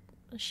hurt.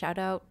 Shout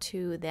out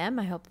to them.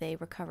 I hope they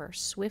recover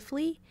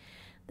swiftly.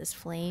 This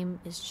flame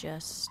is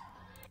just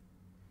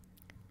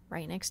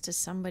right next to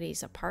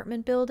somebody's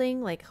apartment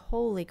building. Like,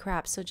 holy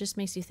crap. So it just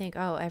makes you think,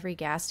 oh, every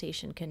gas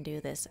station can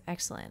do this.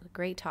 Excellent.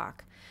 Great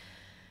talk.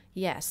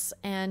 Yes.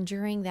 And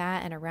during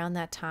that and around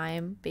that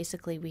time,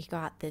 basically we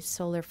got this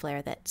solar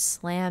flare that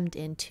slammed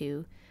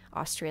into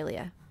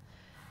Australia.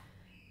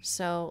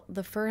 So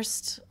the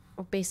first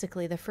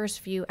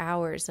few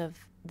hours of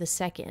the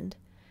second,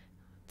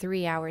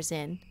 3 hours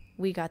in,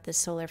 we got this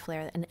solar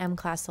flare, an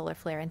M-class solar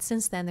flare. And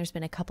since then, there's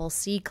been a couple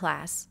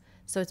C-class.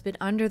 So it's been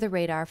under the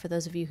radar for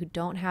those of you who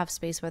don't have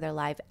Space Weather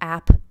Live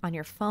app on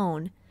your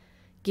phone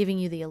giving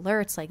you the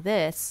alerts like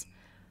this.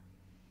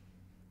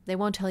 They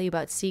won't tell you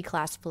about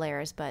C-class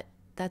flares, but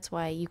that's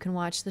why you can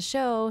watch the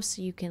show so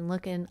you can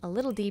look in a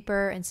little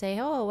deeper and say,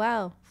 oh,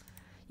 wow.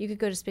 You could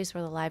go to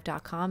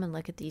spaceweatherlive.com and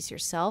look at these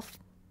yourself.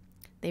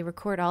 They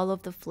record all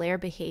of the flare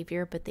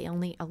behavior, but they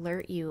only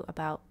alert you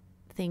about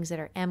things that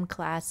are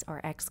M-class or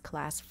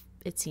X-class,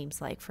 it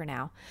seems like, for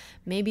now.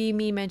 Maybe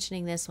me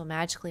mentioning this will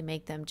magically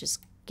make them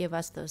just give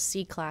us those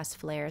C-class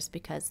flares,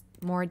 because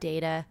more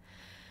data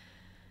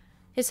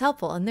is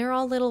helpful. And they're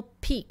all little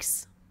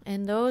peaks.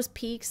 And those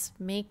peaks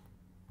make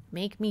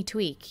me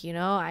tweak. You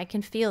know, I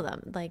can feel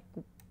them. Like,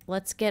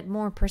 let's get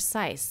more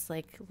precise.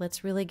 Like,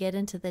 let's really get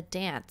into the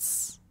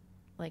dance.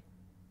 Like,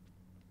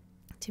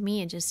 to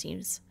me, it just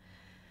seems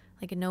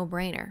like a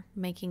no-brainer,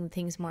 making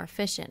things more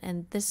efficient.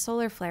 And this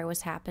solar flare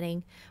was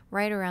happening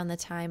right around the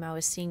time I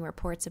was seeing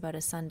reports about a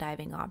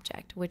sun-diving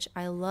object, which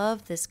I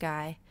love this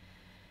guy.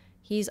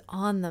 He's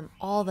on them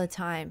all the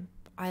time.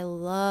 I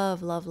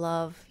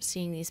love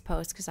seeing these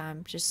posts because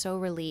I'm just so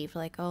relieved.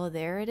 Like, oh,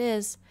 there it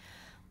is.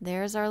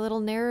 There's our little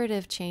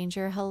narrative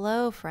changer.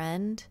 Hello,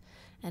 friend.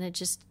 And it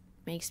just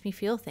makes me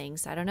feel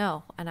things. I don't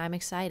know. And I'm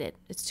excited.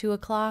 It's 2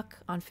 o'clock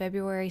on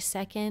February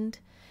 2nd.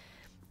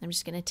 I'm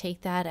just going to take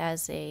that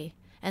as a...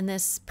 And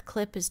this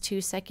clip is 2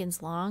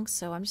 seconds long,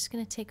 so I'm just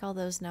going to take all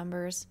those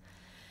numbers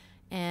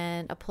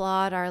and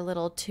applaud our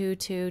little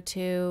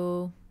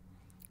 222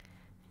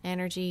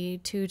 energy,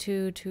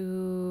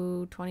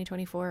 222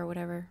 2024 or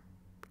whatever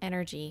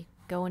energy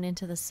going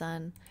into the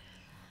sun,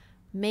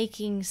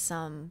 making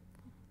some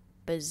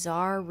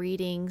bizarre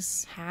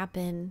readings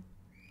happen.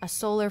 A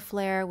solar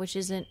flare, which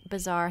isn't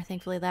bizarre.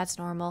 Thankfully, that's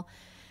normal.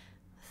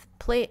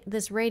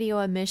 This radio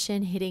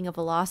emission hitting a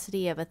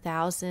velocity of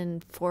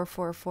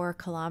 1,444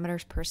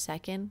 kilometers per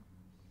second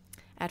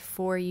at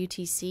 4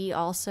 UTC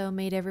also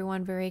made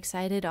everyone very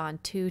excited on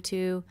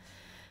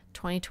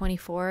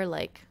 2/2/2024,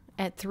 like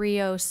at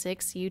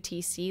 3:06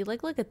 UTC.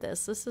 Like, look at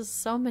this. This is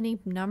so many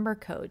number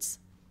codes.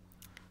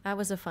 That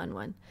was a fun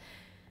one.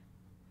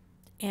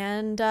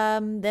 And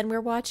then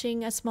we're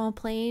watching a small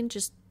plane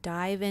just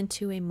dive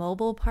into a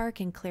mobile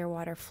park in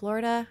Clearwater,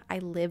 Florida. I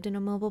lived in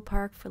a mobile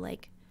park for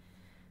like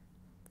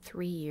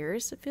 3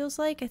 years, it feels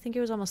like. I think it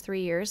was almost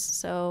 3 years.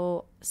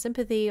 So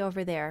sympathy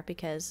over there,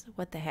 because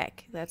what the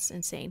heck? That's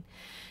insane.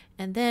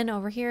 And then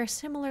over here,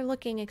 similar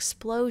looking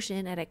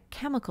explosion at a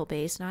chemical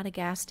base, not a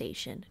gas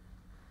station.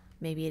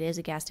 Maybe it is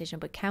a gas station,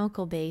 but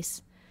chemical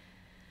base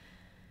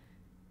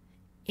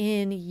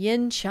in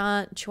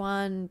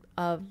Yinchuan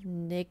of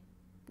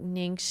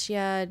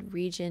Ningxia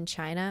region,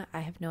 China.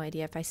 I have no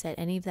idea if I said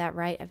any of that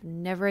right. I've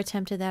never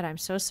attempted that. I'm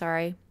so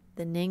sorry.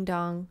 The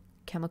Ningdong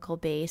chemical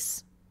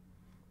base.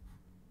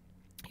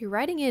 You're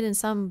writing it in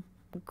some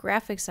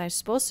graphics I'm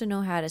supposed to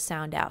know how to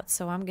sound out,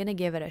 so I'm going to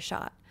give it a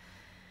shot.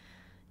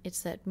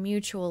 It's that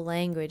mutual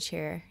language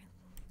here.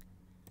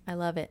 I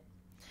love it.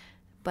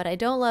 But I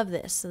don't love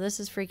this, so this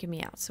is freaking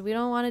me out. So we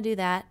don't want to do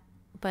that,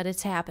 but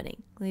it's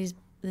happening. This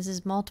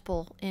is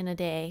multiple in a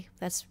day.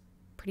 That's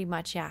pretty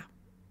much, yeah.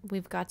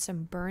 We've got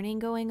some burning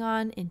going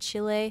on in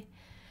Chile.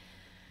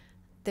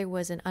 There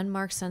was an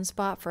unmarked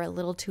sunspot for a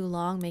little too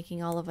long,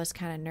 making all of us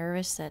kind of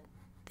nervous that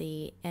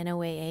the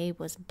NOAA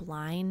was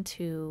blind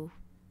to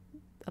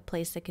a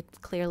place that could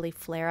clearly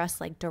flare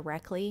us like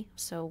directly.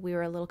 So we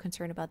were a little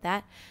concerned about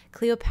that.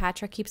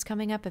 Cleopatra keeps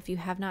coming up. If you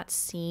have not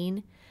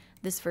seen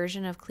this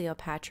version of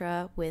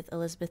Cleopatra with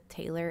Elizabeth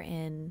Taylor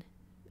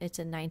it's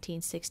a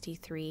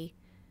 1963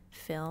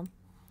 film.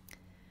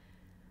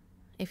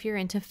 If you're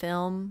into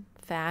film,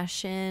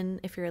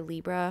 fashion, if you're a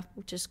Libra,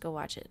 just go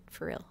watch it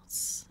for real.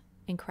 It's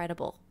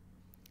incredible.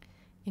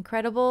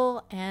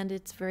 Incredible, and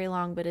it's very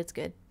long, but it's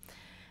good.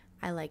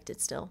 I liked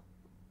it still.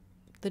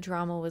 The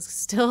drama was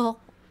still,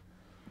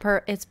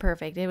 it's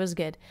perfect. It was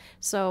good.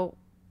 So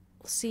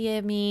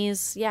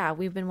CMEs, yeah,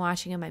 we've been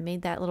watching them. I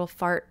made that little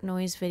fart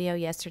noise video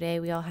yesterday.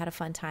 We all had a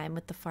fun time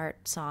with the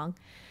fart song.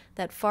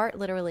 That fart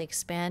literally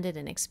expanded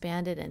and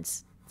expanded and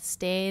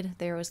stayed.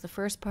 There was the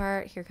first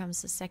part. Here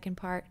comes the second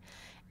part.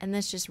 And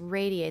this just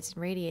radiates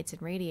and radiates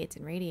and radiates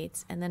and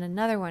radiates. And then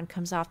another one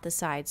comes off the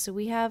side. So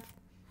we have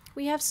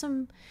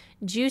some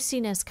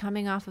juiciness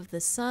coming off of the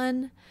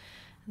sun,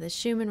 the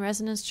Schumann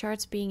resonance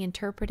charts being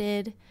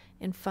interpreted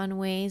in fun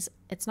ways.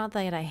 It's not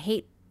that I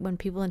hate when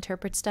people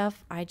interpret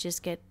stuff. I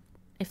just get,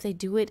 if they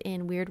do it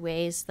in weird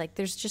ways, like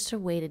there's just a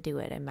way to do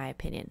it, in my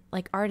opinion.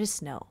 Like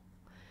artists know.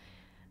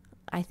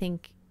 I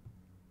think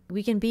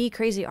we can be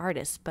crazy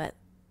artists, but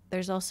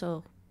there's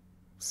also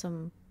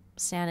some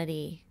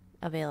sanity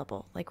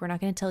available. Like we're not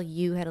going to tell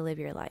you how to live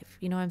your life.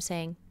 You know what I'm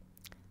saying?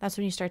 That's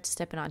when you start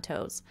stepping on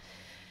toes.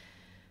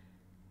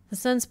 The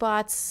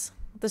sunspots,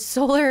 the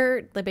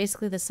solar,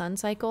 basically the sun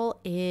cycle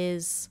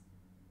is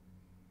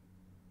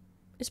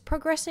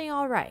progressing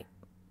all right.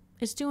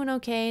 It's doing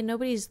okay.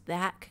 Nobody's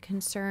that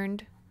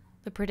concerned.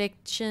 The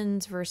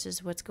predictions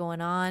versus what's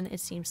going on, it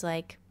seems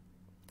like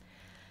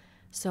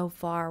so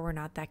far we're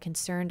not that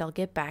concerned. I'll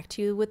get back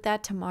to you with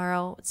that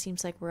tomorrow. It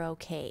seems like we're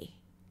okay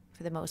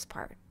for the most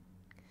part.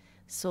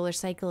 Solar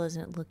cycle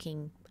isn't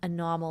looking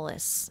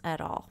anomalous at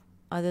all,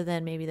 other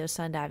than maybe those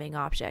sun diving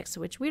objects,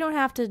 which we don't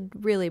have to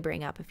really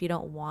bring up if you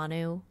don't want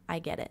to. I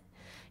get it.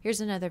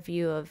 Here's another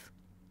view of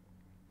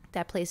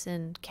that place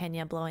in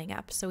Kenya blowing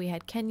up. So we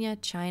had Kenya,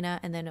 China,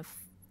 and then a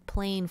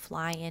plane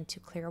fly into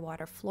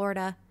Clearwater,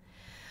 Florida.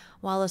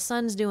 While the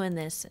sun's doing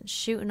this and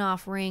shooting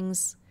off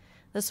rings,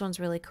 this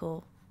one's really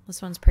cool.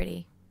 This one's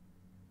pretty.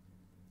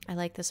 I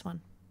like this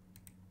one.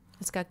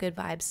 It's got good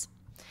vibes.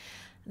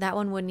 That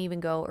one wouldn't even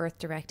go Earth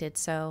directed,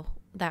 so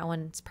that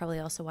one's probably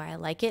also why I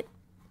like it.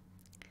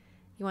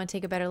 You want to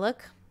take a better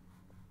look?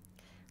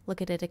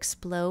 Look at it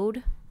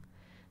explode.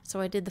 So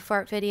I did the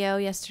fart video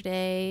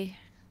yesterday.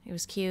 It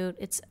was cute.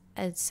 It's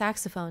a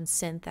saxophone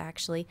synth,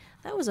 actually.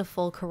 That was a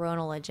full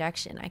coronal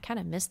ejection. I kind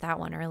of missed that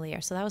one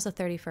earlier. So that was the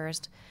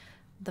 31st.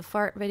 The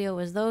fart video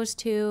was those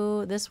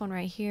two. This one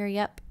right here,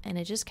 yep. And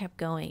it just kept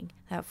going,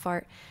 that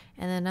fart.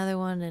 And then another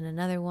one and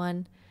another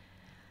one.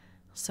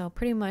 So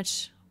pretty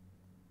much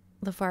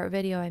the fart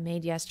video I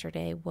made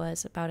yesterday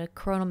was about a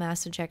coronal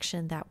mass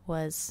ejection that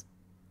was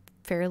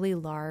fairly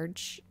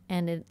large,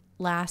 and it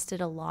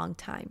lasted a long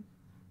time.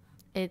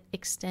 It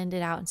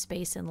extended out in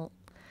space and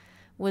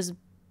was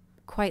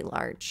quite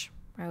large,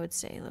 I would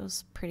say. That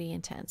was pretty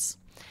intense.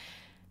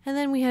 And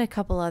then we had a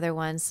couple other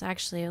ones.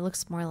 Actually, it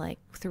looks more like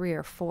 3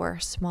 or 4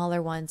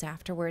 smaller ones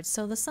afterwards.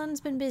 So the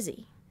sun's been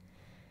busy.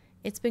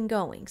 It's been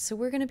going. So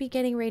we're going to be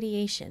getting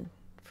radiation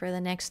for the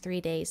next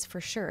 3 days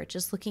for sure.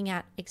 Just looking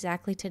at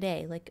exactly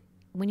today. Like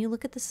when you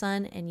look at the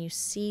sun and you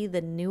see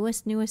the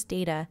newest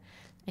data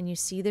and you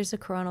see there's a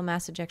coronal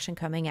mass ejection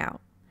coming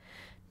out,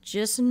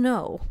 just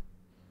know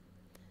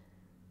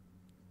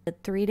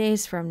that 3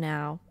 days from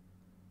now,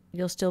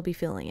 you'll still be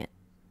feeling it.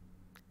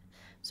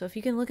 So if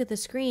you can look at the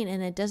screen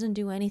and it doesn't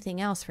do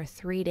anything else for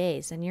 3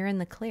 days and you're in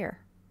the clear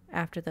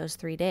after those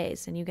 3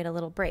 days and you get a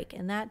little break,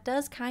 and that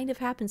does kind of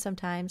happen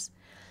sometimes.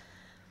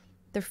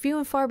 They're few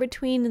and far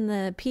between in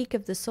the peak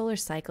of the solar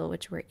cycle,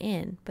 which we're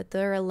in, but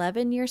they're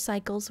 11-year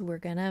cycles. We're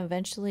going to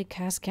eventually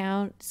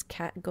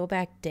go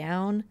back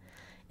down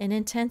in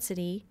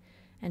intensity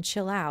and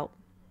chill out.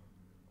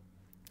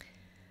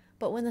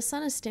 But when the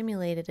sun is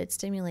stimulated, it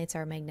stimulates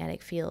our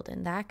magnetic field,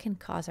 and that can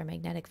cause our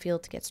magnetic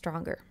field to get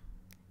stronger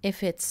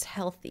if it's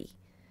healthy.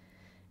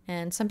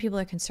 And some people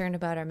are concerned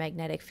about our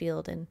magnetic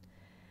field, and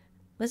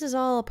this is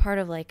all a part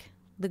of like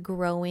the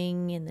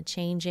growing and the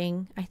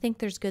changing. I think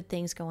there's good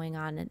things going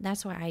on, and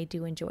that's why I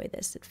do enjoy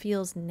this. It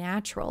feels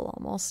natural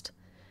almost.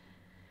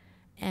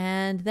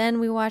 And then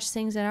we watch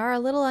things that are a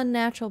little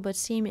unnatural but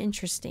seem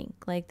interesting,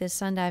 like this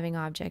sun diving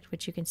object,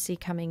 which you can see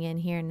coming in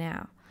here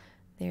now.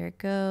 There it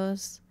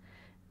goes.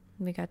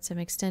 We got some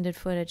extended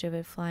footage of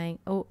it flying.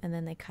 Oh, and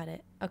then they cut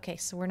it. Okay,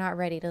 so we're not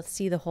ready to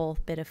see the whole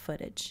bit of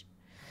footage,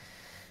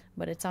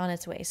 but it's on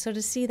its way. So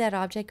to see that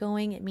object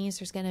going, it means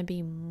there's going to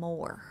be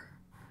more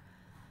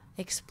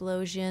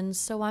explosions.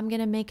 So I'm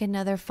going to make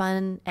another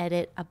fun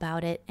edit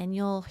about it, and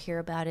you'll hear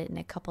about it in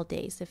a couple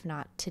days, if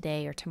not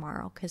today or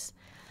tomorrow, because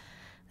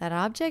that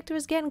object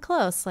was getting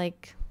close.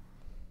 Like,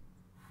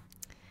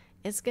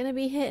 it's going to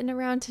be hitting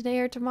around today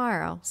or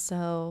tomorrow.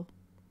 So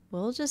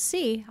we'll just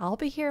see. I'll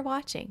be here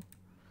watching.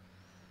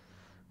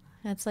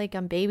 That's like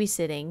I'm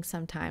babysitting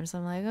sometimes.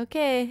 I'm like,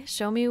 okay,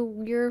 show me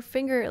your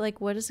finger. Like,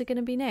 what is it going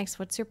to be next?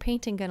 What's your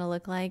painting going to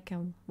look like?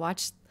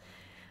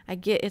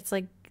 It's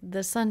like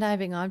the sun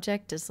diving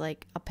object is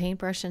like a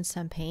paintbrush and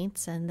some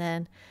paints, and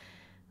then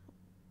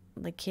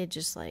the kid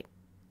just like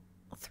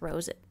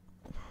throws it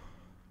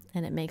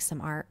and it makes some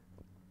art.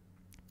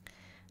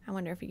 I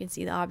wonder if you can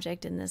see the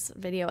object in this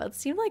video. It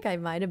seemed like I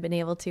might have been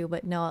able to,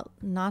 but no,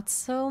 not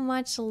so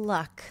much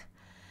luck.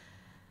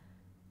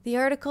 The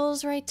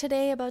articles right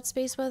today about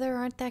space weather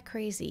aren't that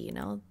crazy, you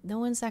know. No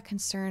one's that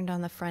concerned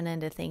on the front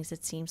end of things,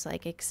 it seems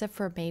like, except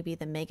for maybe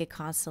the mega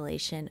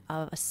constellation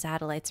of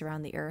satellites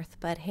around the Earth.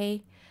 But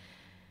hey,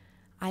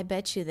 I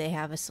bet you they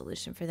have a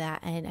solution for that.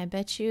 And I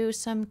bet you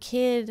some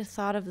kid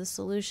thought of the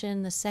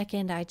solution the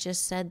second I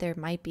just said there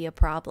might be a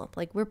problem.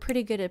 Like, we're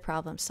pretty good at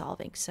problem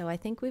solving. So I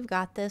think we've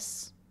got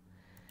this.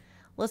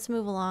 Let's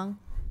move along.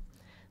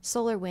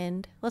 Solar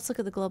wind. Let's look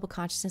at the global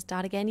consciousness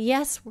dot again.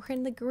 Yes, we're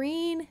in the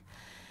green.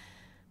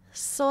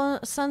 So,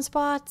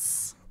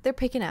 sunspots, they're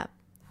picking up.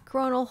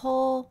 Coronal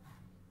hole,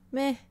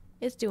 meh,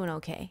 it's doing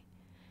okay.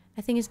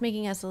 I think it's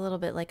making us a little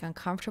bit like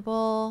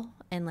uncomfortable,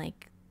 and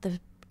like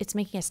it's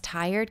making us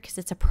tired because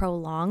it's a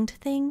prolonged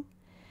thing,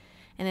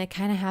 and it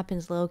kind of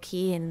happens low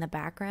key and in the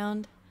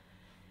background.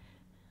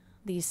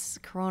 These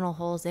coronal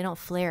holes, they don't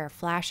flare or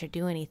flash or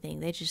do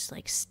anything. They just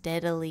like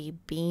steadily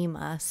beam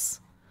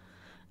us,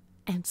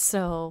 and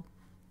so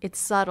it's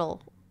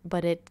subtle,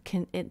 but it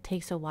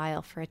takes a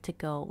while for it to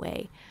go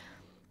away.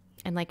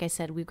 And like I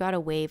said, we've got a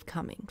wave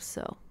coming,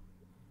 so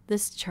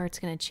this chart's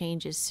going to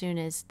change as soon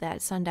as that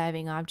sun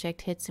diving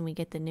object hits and we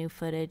get the new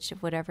footage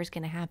of whatever's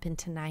going to happen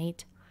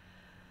tonight.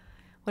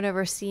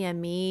 Whatever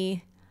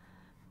CME,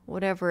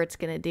 whatever it's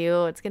going to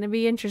do, it's going to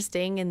be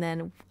interesting. And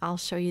then I'll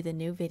show you the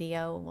new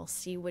video and we'll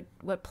see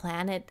what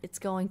planet it's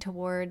going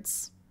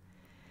towards.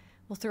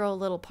 We'll throw a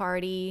little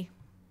party.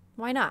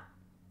 Why not?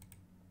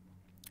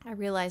 I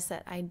realize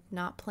that I'm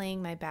not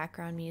playing my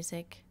background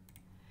music.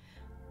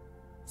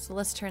 So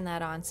let's turn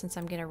that on since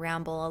I'm going to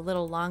ramble a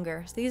little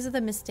longer. So these are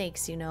the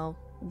mistakes, you know,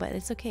 but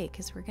it's okay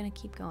because we're going to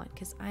keep going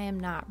because I am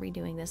not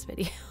redoing this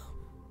video.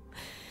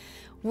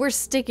 We're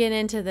sticking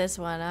into this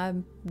one.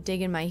 I'm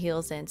digging my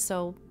heels in.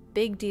 So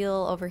big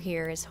deal over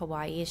here is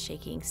Hawaii is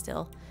shaking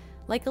still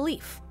like a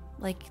leaf.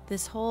 Like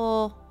this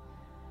whole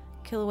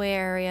Kilauea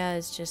area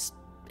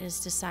is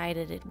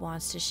decided it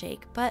wants to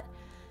shake. But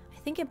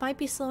I think it might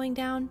be slowing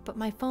down, but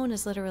my phone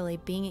is literally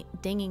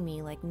dinging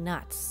me like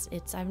nuts.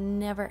 I've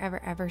never,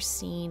 ever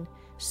seen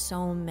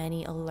so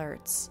many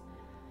alerts.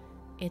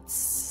 It's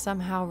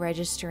somehow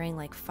registering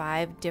like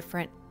 5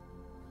 different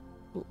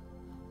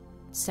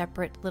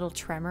separate little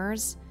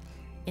tremors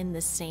in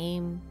the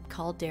same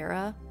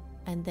caldera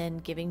and then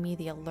giving me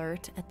the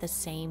alert at the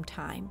same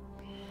time.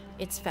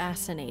 It's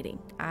fascinating.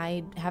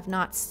 I have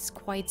not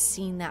quite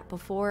seen that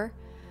before.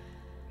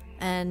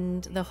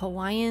 And the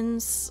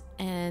Hawaiians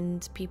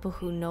and people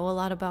who know a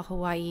lot about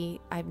Hawaii,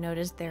 I've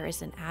noticed there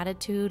is an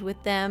attitude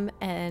with them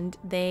and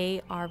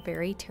they are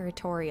very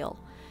territorial.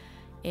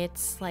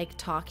 It's like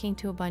talking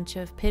to a bunch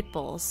of pit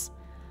bulls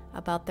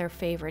about their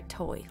favorite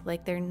toy.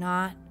 Like they're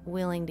not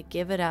willing to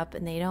give it up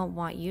and they don't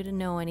want you to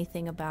know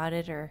anything about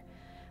it or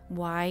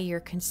why you're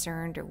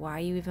concerned or why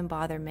you even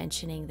bother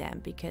mentioning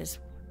them because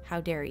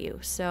how dare you?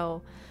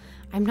 So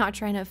I'm not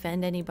trying to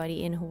offend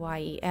anybody in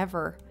Hawaii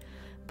ever,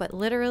 but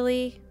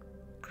literally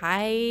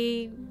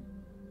I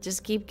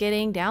just keep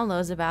getting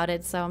downloads about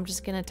it, so I'm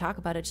just going to talk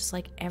about it just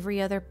like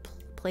every other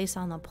place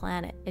on the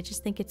planet. I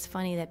just think it's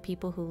funny that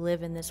people who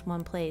live in this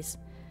one place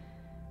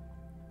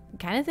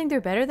kind of think they're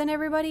better than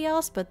everybody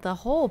else, but the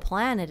whole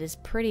planet is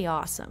pretty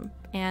awesome,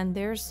 and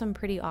there's some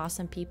pretty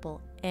awesome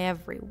people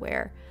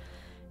everywhere.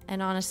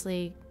 And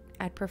honestly,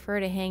 I'd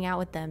prefer to hang out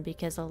with them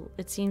because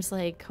it seems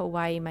like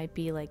Hawaii might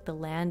be like the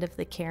land of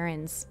the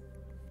Karens,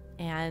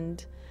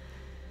 and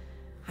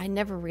I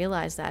never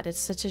realized that. It's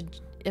such a...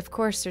 Of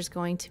course, there's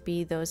going to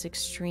be those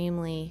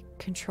extremely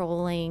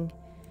controlling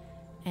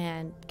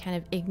and kind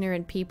of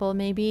ignorant people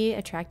maybe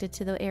attracted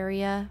to the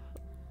area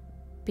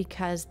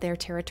because they're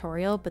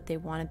territorial, but they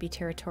want to be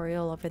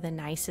territorial over the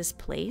nicest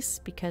place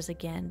because,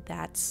 again,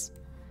 that's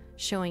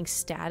showing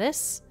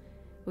status,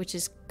 which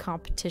is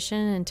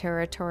competition and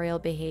territorial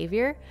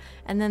behavior.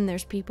 And then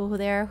there's people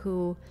there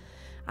who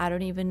I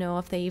don't even know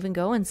if they even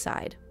go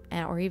inside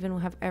or even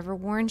have ever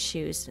worn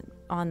shoes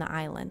on the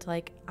island.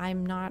 Like,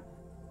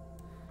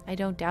 I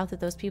don't doubt that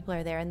those people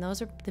are there, and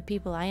those are the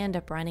people I end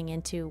up running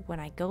into when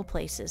I go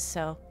places.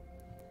 So,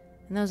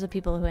 and those are the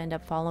people who end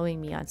up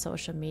following me on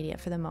social media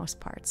for the most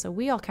part. So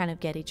we all kind of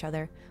get each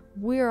other.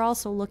 We're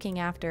also looking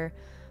after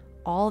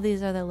all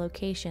these other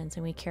locations,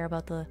 and we care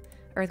about the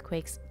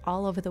earthquakes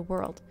all over the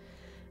world.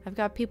 I've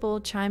got people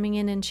chiming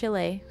in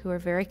Chile who are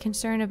very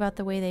concerned about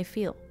the way they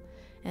feel,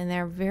 and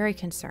they're very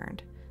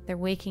concerned. They're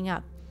waking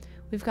up.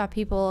 We've got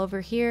people over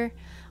here,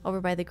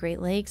 over by the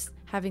Great Lakes,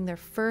 having their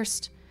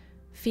first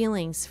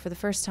feelings for the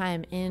first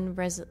time in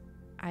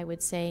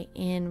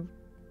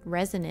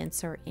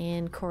resonance or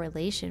in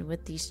correlation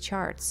with these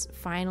charts,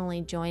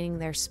 finally joining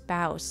their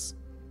spouse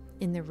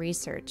in the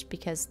research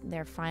because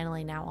they're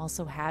finally now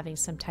also having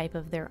some type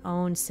of their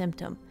own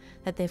symptom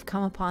that they've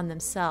come upon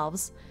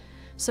themselves.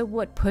 So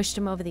what pushed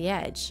them over the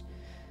edge?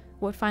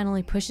 What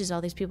finally pushes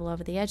all these people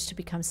over the edge to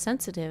become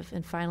sensitive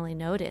and finally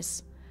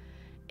notice?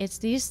 It's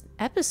these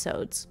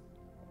episodes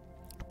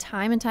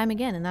time and time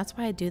again, and that's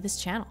why I do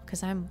this channel,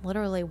 because I'm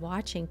literally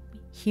watching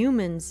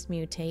humans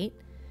mutate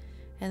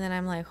And then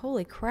I'm like,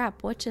 holy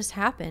crap, what just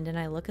happened? And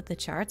I look at the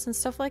charts and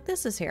stuff like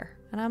this is here.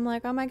 And I'm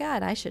like, oh my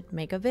God, I should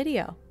make a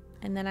video.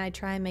 And then I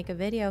try and make a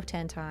video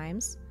 10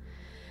 times.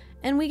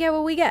 And we get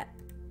what we get.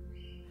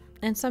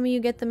 And some of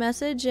you get the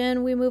message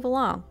and we move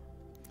along.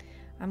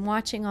 I'm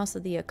watching also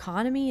the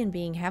economy and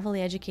being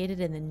heavily educated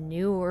in the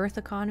new Earth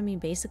economy,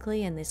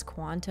 basically, and these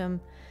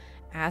quantum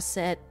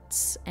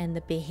assets and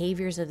the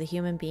behaviors of the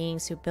human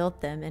beings who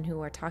built them and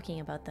who are talking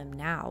about them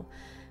now.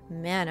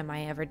 Man, am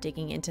I ever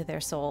digging into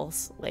their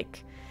souls.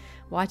 Like,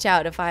 watch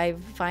out. If I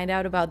find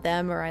out about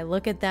them or I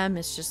look at them,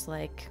 it's just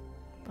like,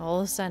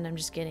 all of a sudden I'm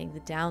just getting the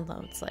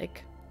downloads,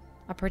 like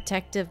a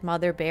protective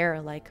mother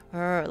bear, like,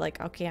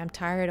 okay, I'm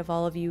tired of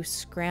all of you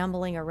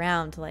scrambling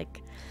around.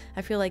 Like,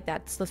 I feel like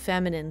that's the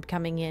feminine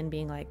coming in,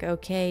 being like,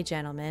 okay,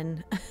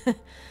 gentlemen,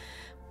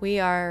 we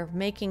are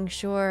making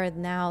sure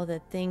now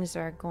that things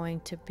are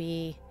going to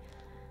be,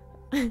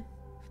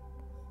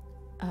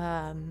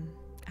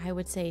 I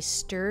would say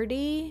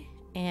sturdy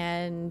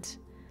and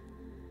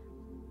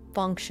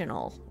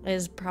functional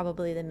is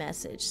probably the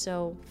message.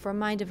 So from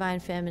my divine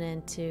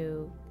feminine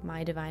to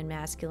my divine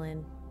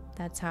masculine,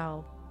 that's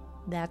how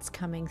that's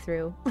coming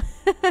through.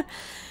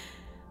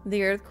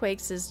 The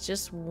earthquakes is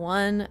just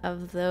one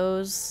of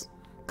those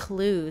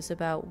clues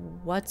about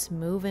what's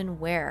moving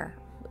where.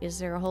 Is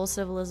there a whole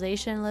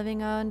civilization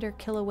living under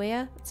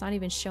Kilauea? It's not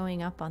even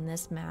showing up on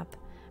this map.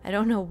 I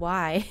don't know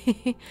why.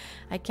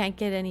 I can't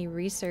get any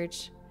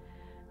research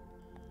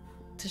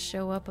to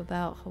show up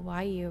about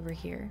Hawaii over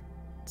here.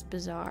 It's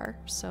bizarre.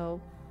 So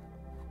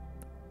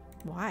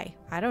why?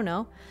 I don't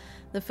know.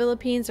 The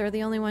Philippines are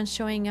the only ones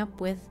showing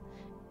up with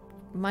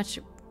much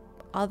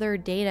other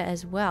data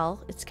as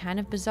well. It's kind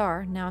of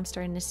bizarre. Now I'm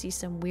starting to see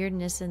some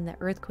weirdness in the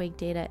earthquake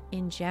data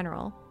in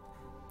general.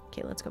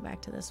 Okay, let's go back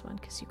to this one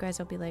because you guys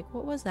will be like,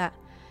 what was that?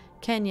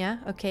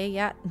 Kenya. Okay,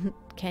 yeah.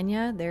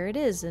 Kenya, there it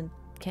is. And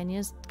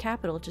Kenya's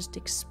capital just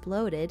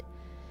exploded.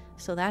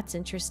 So that's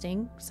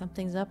interesting.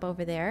 Something's up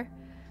over there.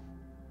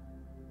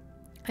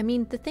 I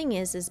mean, the thing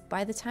is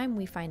by the time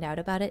we find out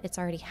about it, it's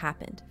already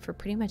happened for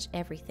pretty much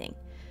everything.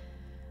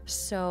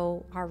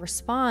 So our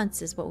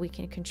response is what we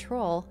can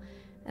control.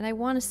 And I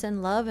want to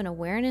send love and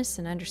awareness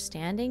and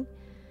understanding.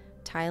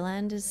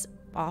 Thailand is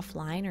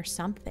offline or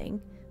something.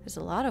 There's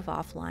a lot of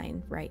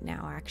offline right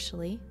now,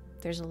 actually.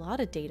 There's a lot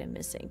of data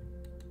missing.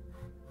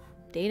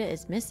 Data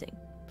is missing.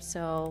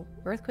 So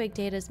earthquake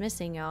data is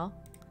missing, y'all.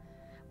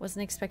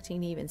 Wasn't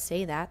expecting to even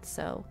say that,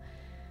 so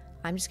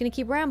I'm just going to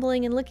keep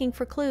rambling and looking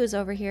for clues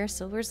over here.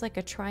 So there's like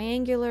a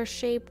triangular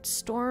shaped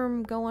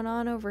storm going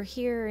on over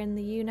here in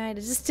the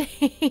United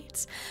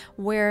States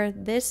where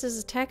this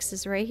is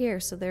Texas right here.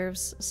 So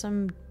there's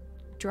some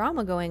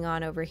drama going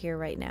on over here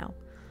right now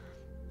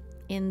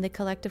in the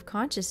collective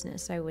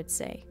consciousness, I would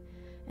say,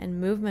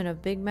 and movement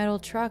of big metal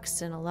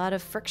trucks and a lot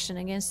of friction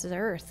against the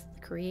earth,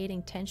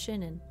 creating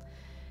tension and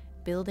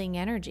building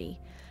energy.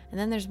 And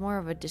then there's more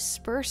of a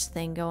dispersed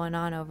thing going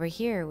on over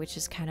here, which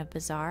is kind of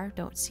bizarre.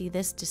 Don't see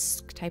this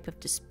type of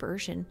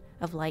dispersion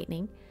of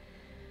lightning.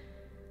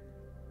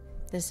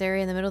 This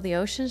area in the middle of the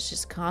ocean is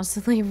just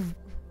constantly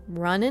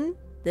running.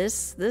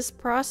 This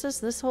process,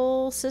 this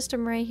whole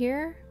system right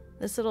here,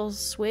 this little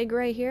swig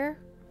right here,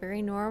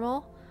 very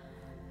normal.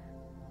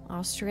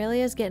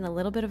 Australia is getting a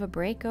little bit of a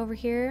break over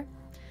here.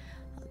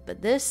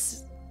 But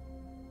this,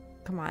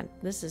 come on,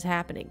 this is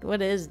happening.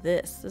 What is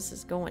this? This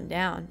is going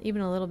down.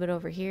 Even a little bit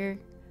over here.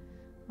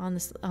 On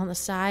the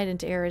side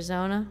into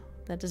Arizona.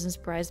 That doesn't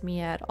surprise me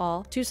at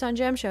all. Tucson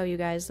Gem Show, you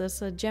guys.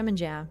 That's a gem and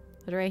jam.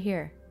 But right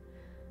here.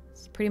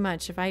 It's pretty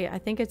much, if I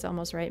think it's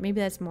almost right. Maybe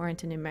that's more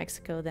into New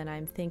Mexico than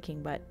I'm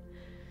thinking, but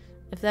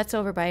if that's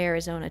over by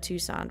Arizona,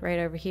 Tucson, right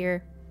over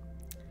here,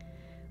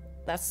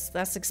 that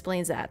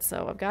explains that.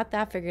 So I've got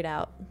that figured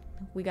out.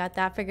 We got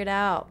that figured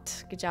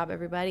out. Good job,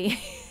 everybody.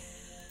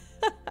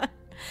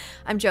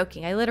 I'm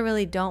joking. I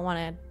literally don't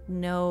want to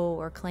know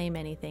or claim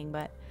anything,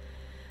 but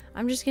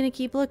I'm just going to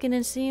keep looking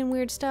and seeing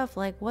weird stuff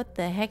like, what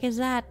the heck is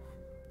that?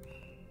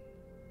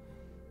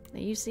 Are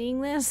you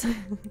seeing this?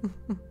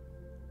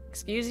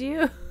 Excuse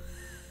you?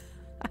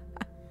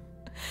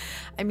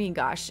 I mean,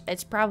 gosh,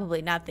 it's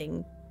probably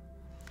nothing.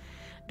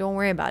 Don't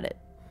worry about it.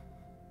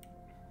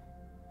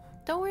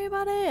 Don't worry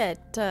about it.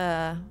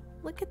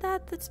 Look at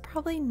that. That's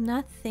probably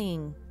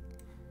nothing.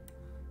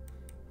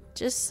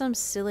 Just some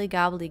silly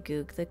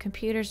gobbledygook. The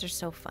computers are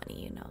so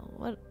funny, you know.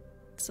 What?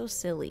 So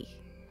silly.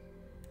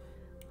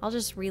 I'll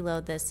just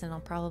reload this and I'll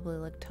probably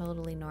look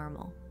totally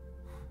normal.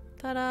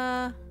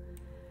 Ta-da!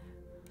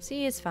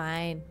 See, it's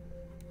fine.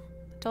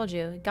 I told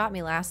you, it got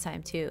me last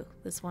time too.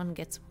 This one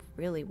gets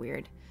really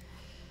weird.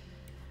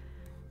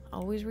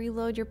 Always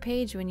reload your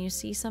page when you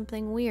see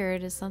something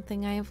weird is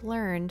something I have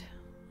learned.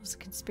 As a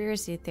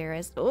conspiracy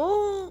theorist.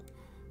 Oh!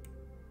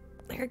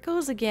 There it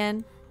goes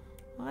again.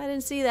 Oh, I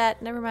didn't see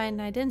that. Never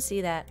mind, I didn't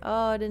see that.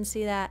 Oh, I didn't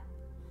see that.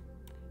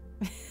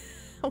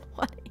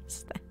 What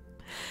is that?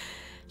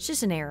 It's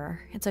just an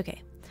error. It's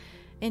okay.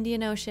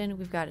 Indian Ocean,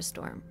 we've got a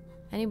storm.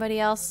 Anybody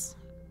else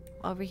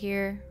over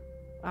here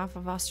off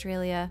of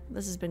Australia?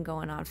 This has been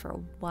going on for a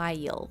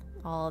while,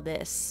 all of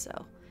this.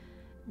 So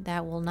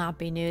that will not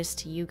be news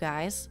to you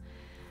guys.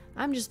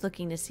 I'm just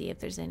looking to see if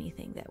there's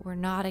anything that we're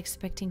not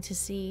expecting to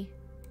see.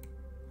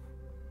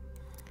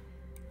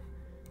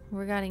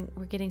 We're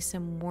getting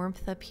some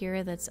warmth up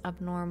here that's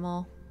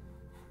abnormal.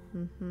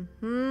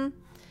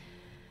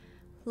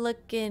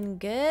 Looking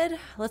good.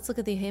 Let's look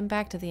at the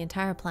impact of the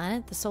entire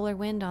planet. The solar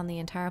wind on the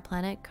entire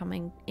planet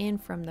coming in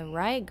from the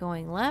right,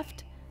 going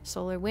left.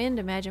 Solar wind,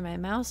 imagine my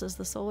mouse is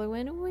the solar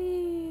wind.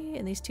 Whee!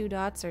 And these two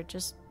dots are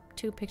just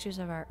two pictures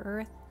of our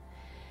Earth.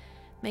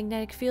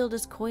 Magnetic field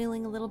is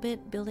coiling a little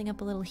bit, building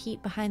up a little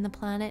heat behind the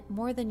planet,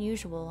 more than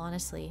usual,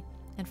 honestly.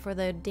 And for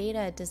the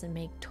data, it doesn't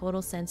make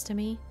total sense to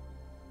me.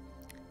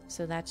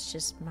 So that's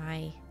just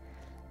my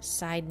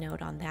side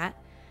note on that.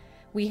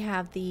 We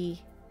have the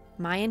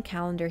Mayan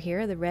calendar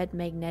here, the red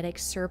magnetic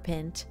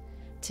serpent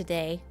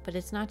today, but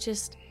it's not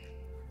just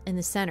in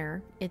the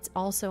center, it's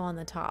also on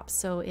the top.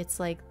 So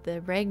it's like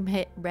the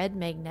red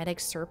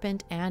magnetic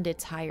serpent and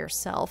its higher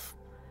self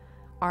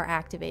are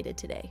activated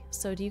today.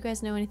 So do you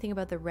guys know anything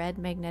about the red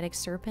magnetic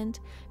serpent?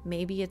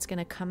 Maybe it's going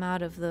to come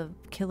out of the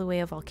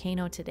Kilauea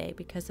volcano today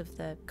because of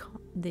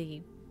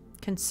the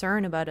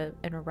concern about an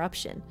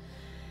eruption.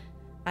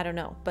 I don't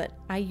know, but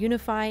I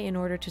unify in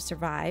order to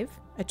survive,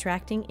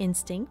 attracting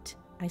instinct.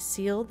 I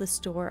seal the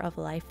store of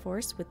life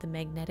force with the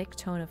magnetic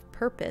tone of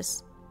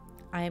purpose.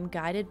 I am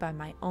guided by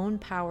my own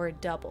power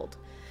doubled.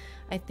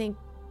 I think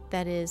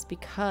that is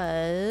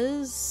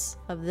because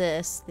of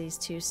this, these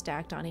two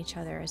stacked on each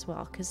other as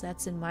well, because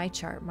that's in my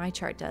chart. My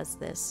chart does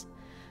this,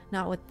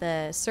 not with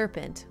the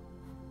serpent,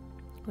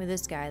 with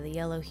this guy, the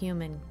yellow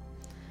human.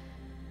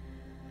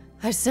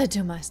 I've said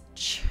too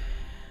much.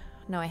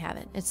 No, I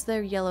haven't. It's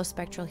the yellow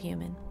spectral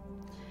human.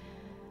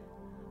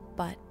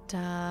 But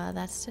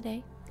that's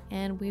today.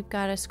 And we've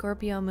got a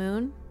Scorpio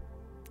moon.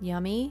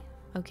 Yummy.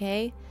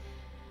 Okay.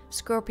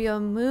 Scorpio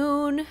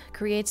moon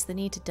creates the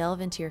need to delve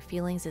into your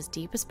feelings as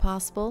deep as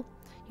possible.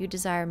 You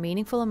desire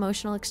meaningful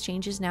emotional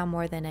exchanges now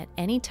more than at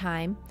any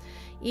time,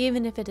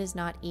 even if it is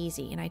not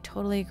easy. And I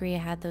totally agree. I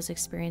had those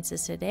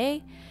experiences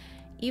today.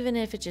 Even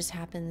if it just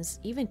happens,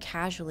 even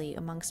casually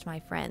amongst my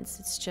friends.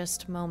 It's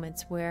just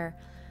moments where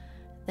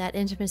that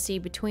intimacy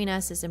between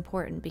us is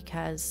important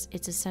because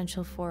it's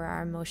essential for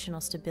our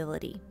emotional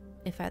stability,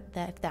 if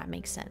that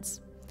makes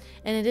sense.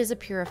 And it is a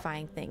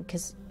purifying thing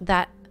because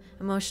that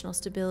emotional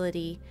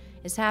stability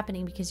is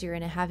happening because you're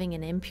having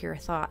an impure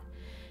thought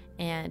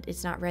and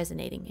it's not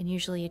resonating. And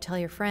usually you tell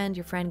your friend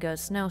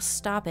goes, no,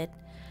 stop it.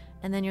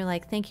 And then you're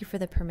like, thank you for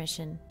the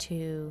permission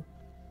to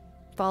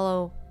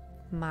follow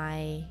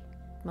my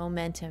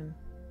momentum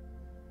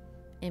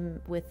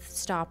with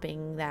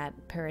stopping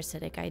that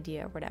parasitic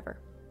idea or whatever.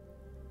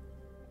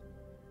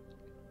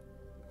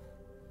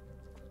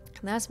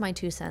 And that's my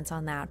 2 cents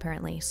on that,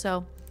 apparently.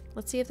 So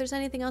let's see if there's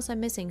anything else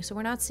I'm missing. So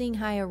we're not seeing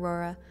high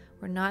aurora.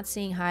 We're not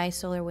seeing high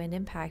solar wind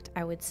impact.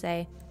 I would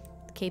say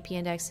the KP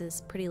index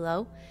is pretty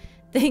low.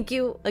 Thank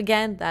you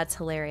again. That's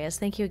hilarious.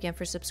 Thank you again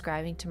for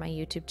subscribing to my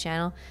YouTube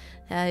channel.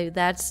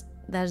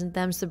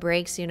 Them's the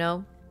breaks, you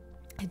know.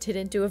 I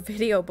didn't do a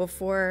video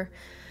before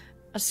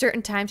a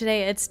certain time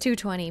today. It's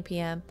 2:20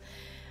 p.m.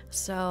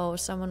 So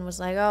someone was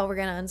like, oh, we're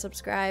going to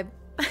unsubscribe.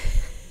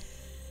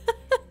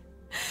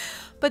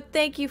 But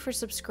thank you for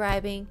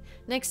subscribing.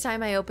 Next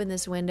time I open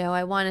this window,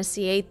 I want to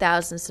see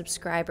 8,000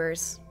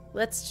 subscribers.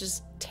 Let's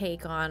just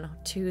take on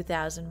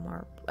 2,000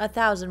 more,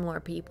 1,000 more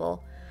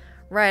people.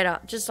 Right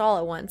off, just all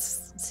at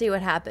once. See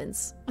what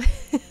happens.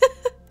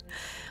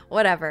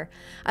 Whatever.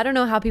 I don't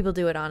know how people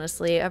do it,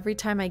 honestly. Every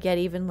time I get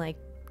even like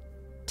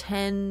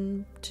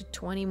 10 to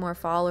 20 more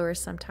followers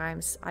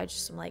sometimes, I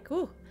just am like,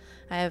 ooh,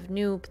 I have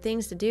new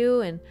things to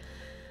do and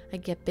I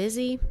get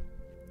busy.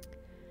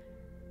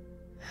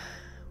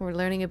 We're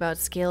learning about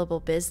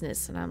scalable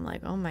business and I'm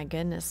like, oh my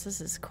goodness,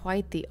 this is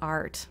quite the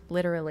art,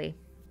 literally.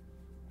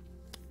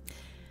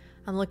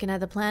 I'm looking at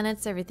the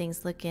planets,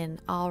 everything's looking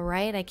all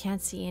right. I can't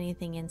see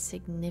anything in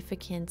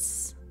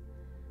significance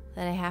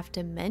that I have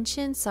to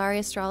mention. Sorry,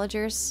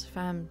 astrologers, if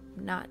I'm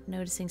not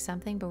noticing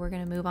something, but we're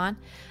going to move on.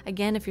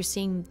 Again, if you're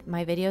seeing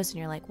my videos and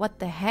you're like, what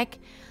the heck?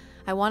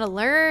 I want to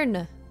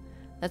learn.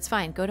 That's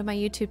fine. Go to my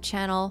YouTube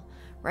channel.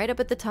 Right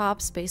up at the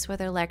top, Space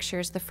Weather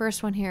Lectures. The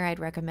first one here I'd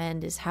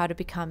recommend is How to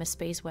Become a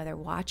Space Weather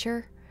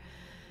Watcher.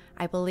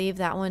 I believe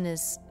that one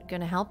is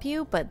going to help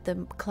you, but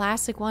the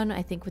classic one,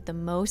 I think with the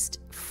most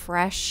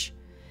fresh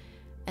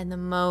and the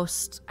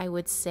most, I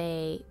would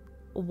say,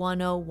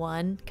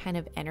 101 kind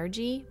of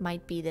energy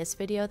might be this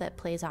video that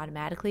plays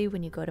automatically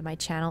when you go to my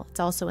channel.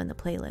 It's also in the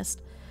playlist.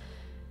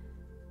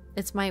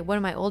 It's one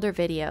of my older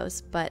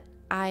videos, but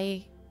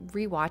I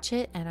rewatch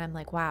it and I'm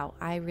like, wow,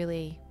 I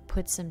really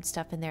put some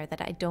stuff in there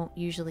that I don't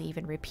usually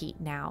even repeat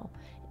now.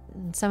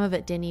 And some of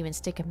it didn't even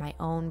stick in my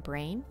own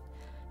brain,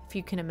 if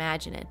you can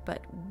imagine it.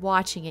 But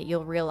watching it,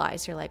 you'll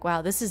realize, you're like,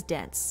 wow, this is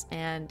dense.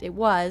 And it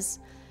was.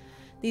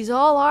 These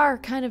all are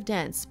kind of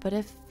dense, but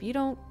if you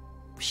don't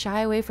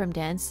shy away from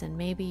dense, and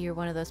maybe you're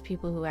one of those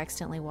people who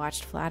accidentally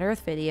watched Flat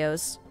Earth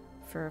videos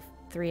for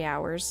 3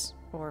 hours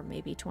or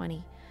maybe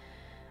 20,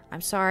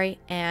 I'm sorry.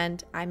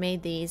 And I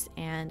made these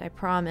and I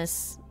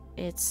promise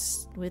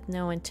it's with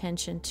no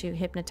intention to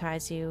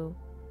hypnotize you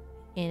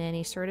in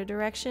any sort of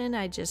direction.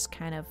 I just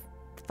kind of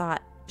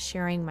thought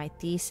sharing my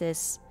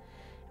thesis,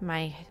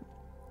 my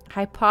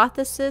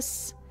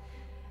hypothesis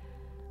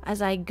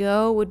as I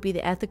go would be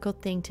the ethical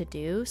thing to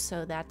do.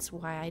 So that's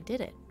why I did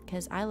it,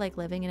 because I like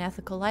living an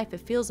ethical life. It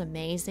feels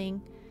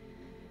amazing.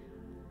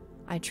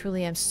 I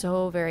truly am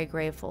so very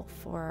grateful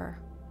for,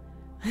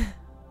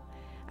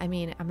 I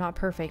mean, I'm not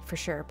perfect for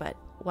sure, but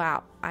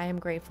wow, I am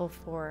grateful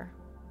for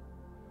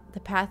the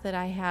path that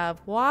I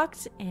have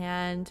walked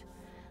and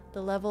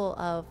the level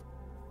of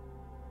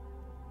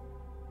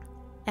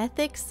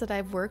ethics that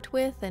I've worked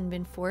with and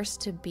been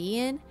forced to be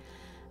in.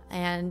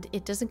 And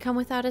it doesn't come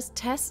without its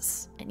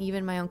tests, and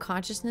even my own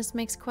consciousness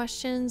makes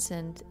questions,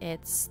 and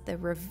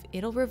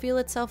it'll reveal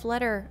itself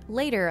later,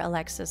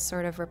 Alexis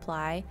sort of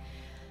reply.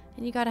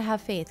 And you got to have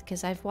faith,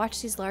 because I've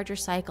watched these larger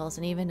cycles,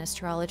 and even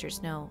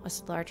astrologers know a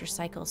larger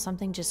cycle,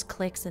 something just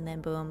clicks and then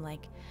boom,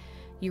 like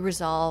you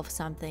resolve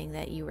something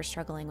that you were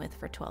struggling with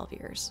for 12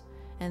 years.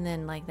 And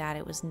then like that,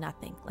 it was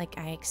nothing. Like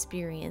I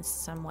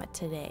experienced somewhat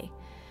today.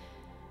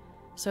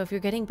 So if you're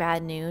getting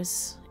bad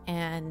news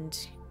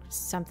and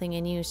something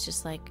in you is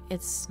just like,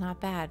 it's not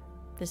bad,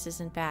 this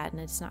isn't bad,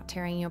 and it's not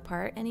tearing you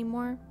apart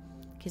anymore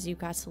because you've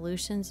got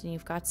solutions and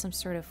you've got some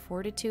sort of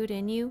fortitude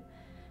in you,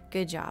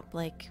 good job.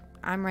 Like,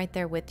 I'm right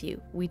there with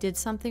you. We did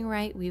something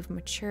right. We've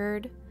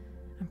matured.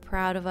 I'm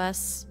proud of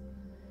us.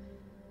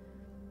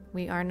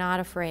 We are not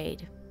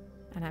afraid,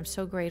 and I'm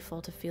so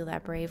grateful to feel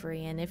that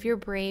bravery. And if you're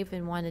brave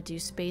and want to do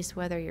space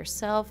weather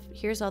yourself,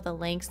 here's all the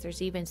links.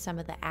 There's even some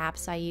of the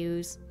apps I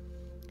use.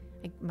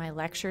 My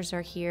lectures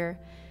are here.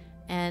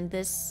 And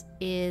this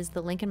is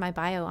the link in my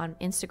bio on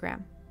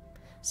Instagram.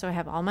 So I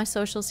have all my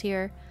socials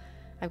here.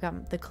 I've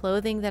got the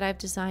clothing that I've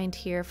designed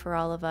here for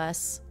all of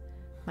us.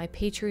 My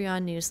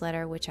Patreon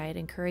newsletter, which I'd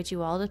encourage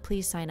you all to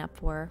please sign up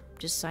for.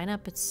 Just sign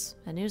up. It's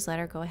a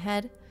newsletter. Go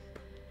ahead.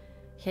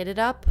 Hit it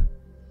up.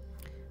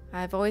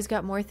 I've always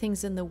got more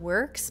things in the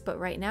works, but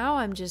right now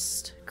I'm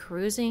just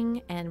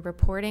cruising and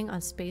reporting on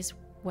space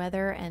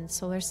weather and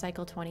solar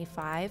cycle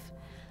 25.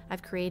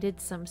 I've created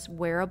some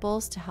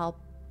wearables to help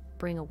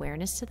bring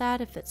awareness to that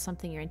if it's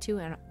something you're into,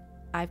 and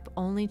I've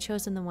only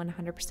chosen the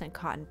 100%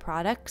 cotton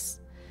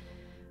products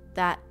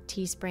that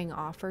Teespring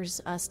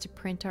offers us to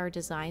print our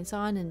designs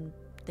on, and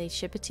they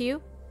ship it to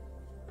you.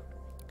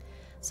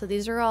 So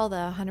these are all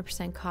the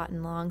 100%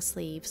 cotton long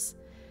sleeves,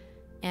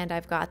 and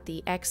I've got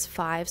the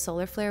X5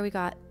 solar flare we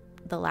got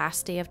the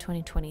last day of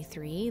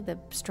 2023, the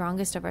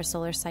strongest of our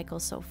solar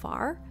cycles so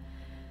far,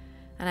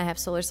 and I have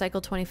solar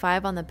cycle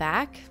 25 on the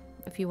back.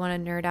 If you want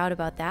to nerd out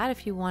about that,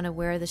 if you want to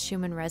wear the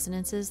Schumann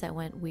resonances that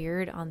went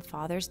weird on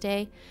Father's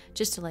Day,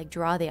 just to like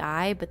draw the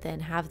eye, but then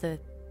have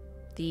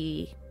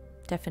the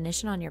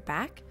definition on your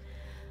back,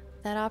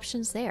 that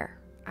option's there.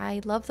 I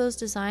love those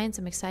designs.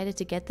 I'm excited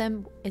to get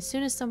them. As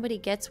soon as somebody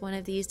gets one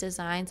of these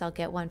designs, I'll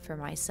get one for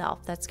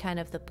myself. That's kind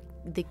of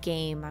the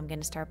game I'm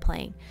going to start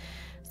playing.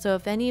 So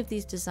if any of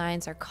these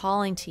designs are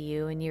calling to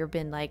you and you've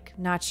been like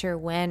not sure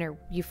when, or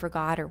you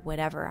forgot or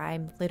whatever,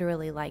 I'm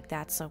literally like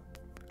that. So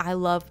I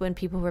love when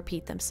people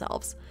repeat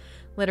themselves,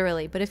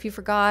 literally. But if you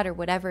forgot or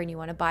whatever and you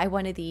want to buy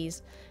one of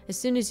these, as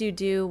soon as you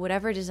do,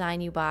 whatever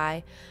design you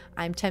buy,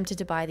 I'm tempted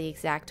to buy the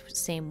exact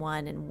same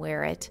one and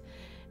wear it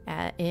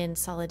in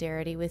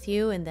solidarity with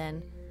you, and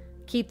then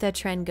keep that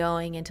trend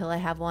going until I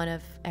have one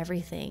of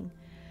everything.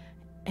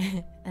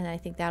 And I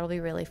think that'll be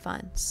really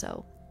fun.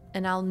 So,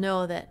 and I'll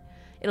know that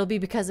it'll be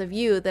because of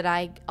you that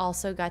I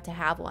also got to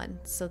have one.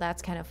 So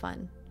that's kind of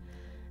fun.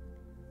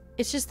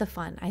 It's just the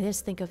fun. I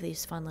just think of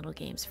these fun little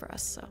games for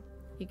us. So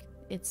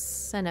it's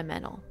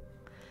sentimental.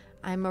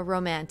 I'm a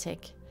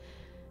romantic.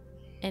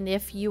 And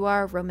if you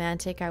are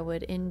romantic, I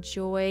would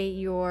enjoy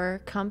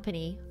your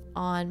company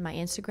on my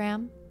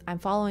Instagram. I'm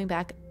following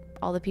back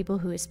all the people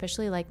who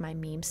especially like my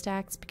meme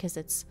stacks, because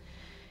it's,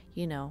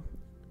 you know,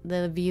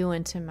 the view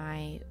into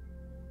my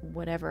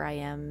whatever I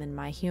am and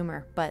my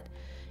humor. But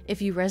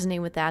if you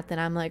resonate with that, then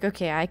I'm like,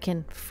 okay, I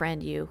can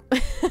friend you.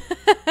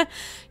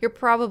 You're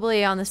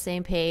probably on the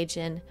same page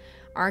and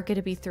aren't going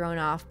to be thrown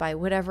off by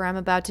whatever I'm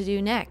about to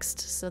do next.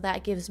 So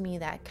that gives me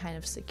that kind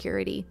of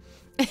security.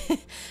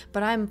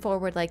 But I'm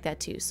forward like that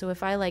too. So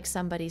if I like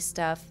somebody's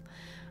stuff,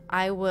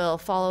 I will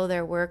follow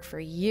their work for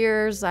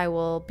years. I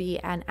will be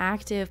an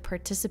active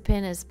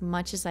participant as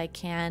much as I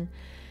can.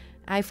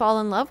 I fall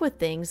in love with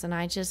things, and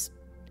I just,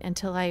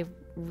 until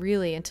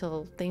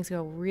things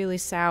go really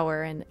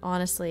sour. And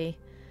honestly,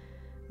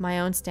 my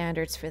own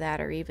standards for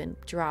that are even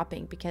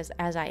dropping, because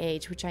as I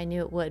age, which I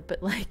knew it would,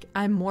 but like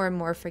I'm more and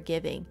more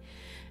forgiving,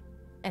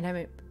 and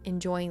I'm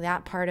enjoying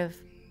that part of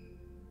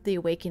the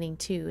awakening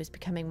too, is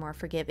becoming more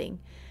forgiving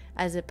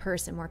as a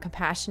person, more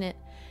compassionate,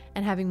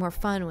 and having more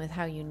fun with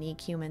how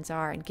unique humans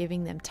are, and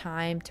giving them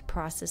time to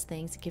process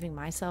things, giving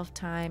myself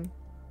time.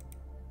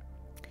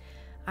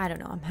 I don't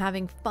know, I'm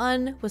having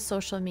fun with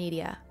social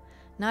media.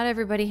 Not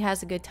everybody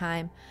has a good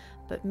time,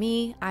 but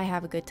me, I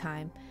have a good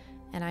time,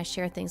 and I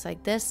share things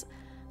like this.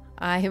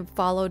 I have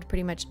followed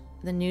pretty much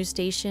the news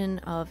station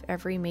of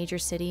every major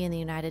city in the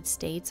United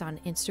States on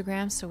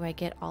Instagram, so I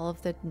get all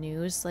of the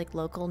news, like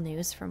local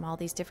news from all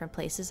these different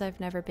places I've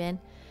never been.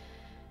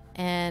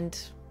 And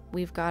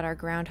we've got our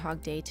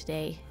Groundhog Day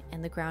today,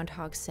 and the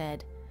groundhog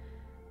said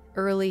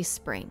early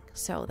spring.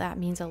 So that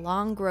means a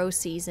long grow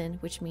season,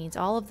 which means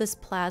all of this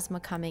plasma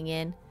coming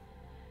in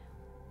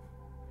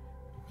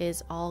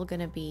is all going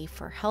to be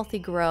for healthy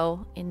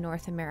grow in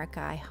North America,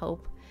 I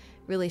hope.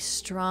 Really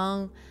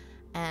strong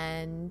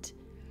and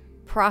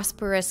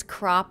prosperous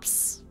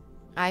crops,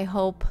 I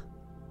hope,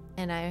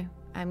 and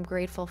I'm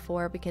grateful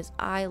for, because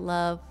I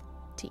love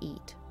to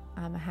eat.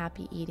 I'm a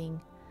happy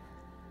eating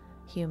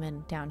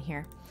human down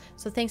here.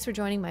 So thanks for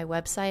joining my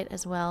website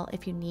as well.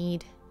 If you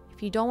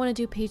don't want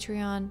to do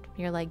Patreon,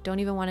 you're like, don't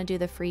even want to do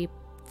the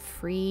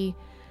free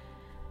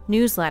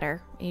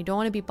newsletter, and you don't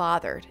want to be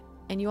bothered,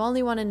 and you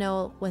only want to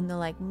know when the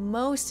like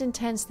most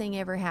intense thing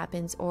ever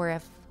happens, or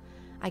if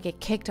I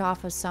get kicked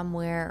off of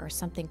somewhere or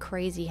something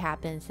crazy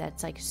happens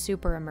that's like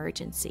super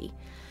emergency,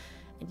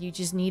 and you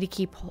just need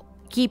to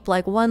keep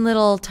like one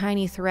little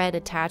tiny thread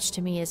attached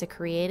to me as a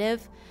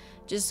creative,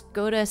 just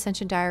go to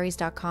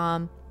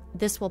ascensiondiaries.com.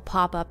 This will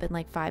pop up in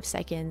like 5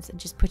 seconds, and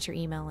just put your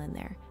email in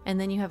there. And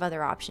then you have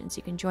other options.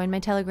 You can join my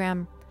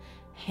Telegram,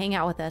 hang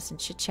out with us and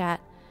chit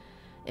chat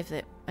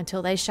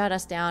until they shut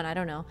us down. I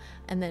don't know.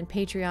 And then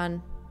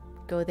Patreon,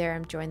 go there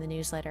and join the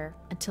newsletter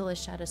until they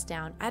shut us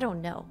down. I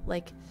don't know.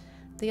 Like,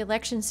 the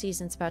election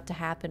season's about to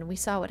happen. We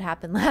saw what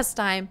happened last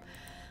time.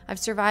 I've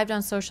survived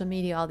on social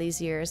media all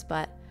these years,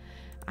 but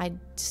I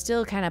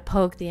still kind of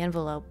poke the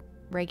envelope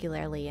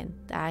regularly. And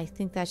I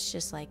think that's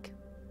just like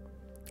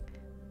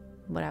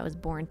what I was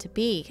born to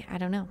be. I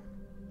don't know.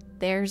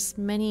 There's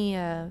many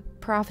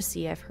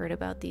prophecy I've heard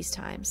about these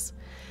times.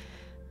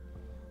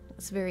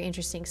 It's very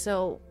interesting.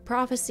 So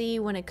prophecy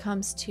when it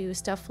comes to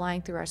stuff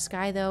flying through our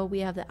sky, though, we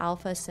have the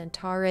Alpha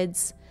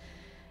Centaurids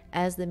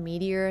as the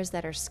meteors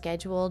that are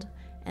scheduled.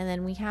 And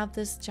then we have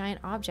this giant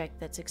object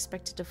that's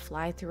expected to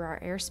fly through our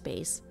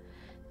airspace.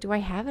 Do I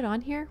have it on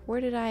here? Where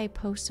did I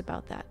post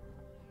about that?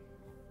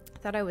 I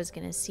thought I was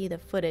going to see the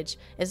footage.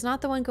 It's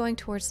not the one going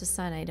towards the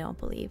sun, I don't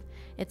believe.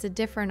 It's a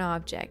different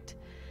object.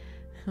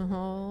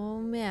 Oh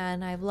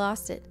man, I've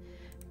lost it.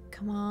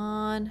 Come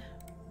on.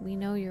 We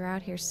know you're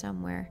out here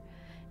somewhere.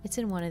 It's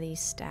in one of these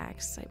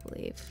stacks, I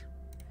believe.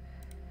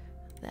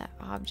 That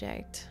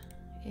object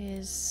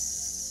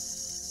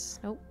is...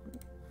 Nope,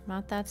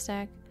 not that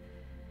stack.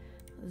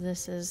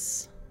 This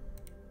is...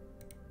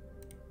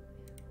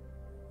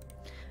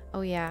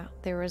 Oh yeah,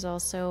 there was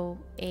also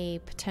a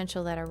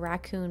potential that a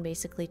raccoon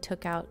basically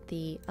took out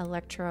the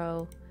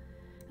electronic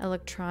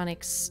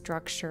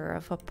structure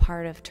of a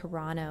part of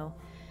Toronto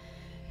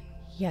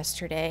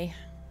yesterday.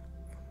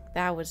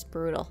 That was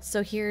brutal.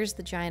 So here's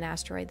the giant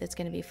asteroid that's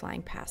going to be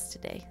flying past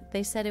today.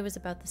 They said it was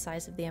about the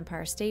size of the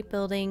Empire State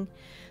Building.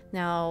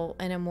 Now,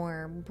 in a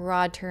more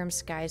broad term,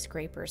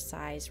 skyscraper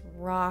size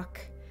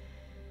rock,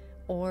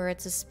 or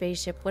it's a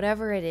spaceship,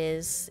 whatever it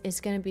is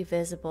going to be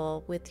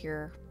visible with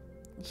your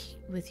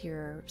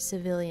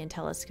civilian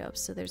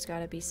telescopes. So there's got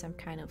to be some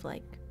kind of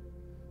like,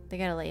 they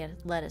got to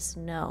let us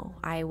know,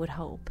 I would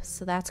hope.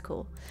 So that's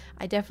cool.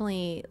 I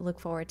definitely look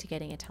forward to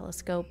getting a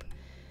telescope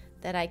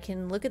that I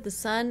can look at the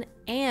sun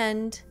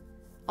and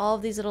all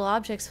of these little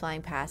objects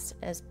flying past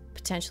as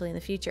potentially in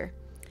the future.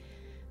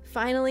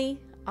 Finally,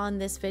 on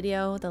this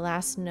video, the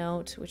last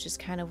note, which is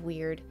kind of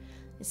weird,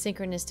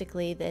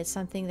 synchronistically, that's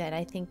something that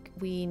I think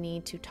we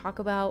need to talk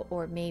about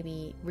or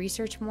maybe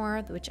research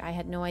more, which I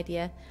had no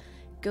idea.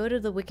 Go to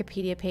the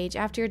Wikipedia page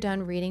after you're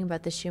done reading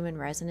about the Schumann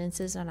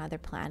resonances on other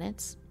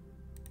planets.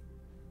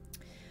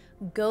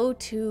 Go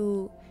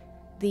to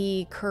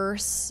the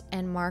curse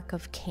and mark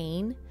of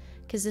Cain,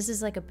 because this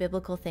is like a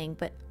biblical thing.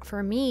 But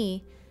for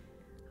me,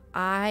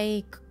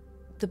 the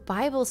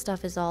Bible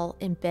stuff is all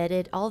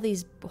embedded. All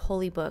these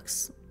holy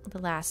books, the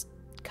last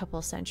couple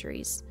of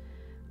centuries,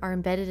 are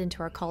embedded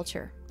into our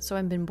culture. So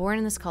I've been born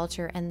in this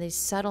culture, and these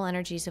subtle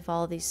energies of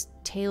all these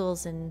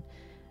tales and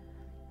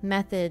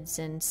methods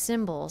and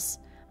symbols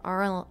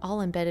are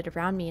all embedded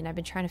around me, and I've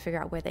been trying to figure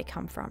out where they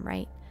come from,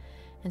 right?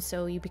 And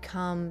so you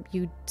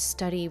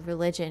study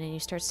religion, and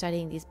you start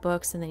studying these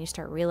books, and then you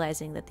start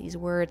realizing that these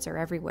words are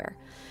everywhere.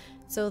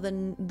 So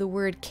then the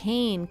word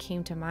Cain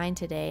came to mind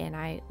today, and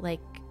I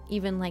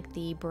even like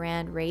the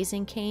brand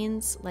Raising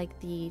Cane's, like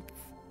the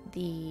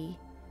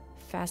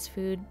fast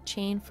food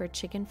chain for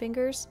chicken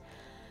fingers,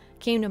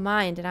 came to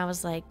mind. And I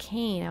was like,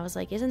 Cain, I was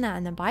like, isn't that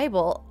in the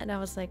Bible? And I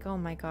was like, oh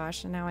my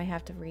gosh, and now I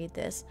have to read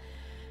this.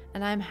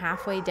 And I'm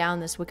halfway down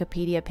this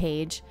Wikipedia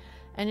page,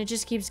 and it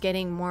just keeps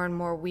getting more and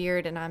more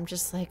weird, and I'm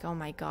just like, oh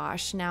my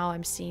gosh, now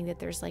I'm seeing that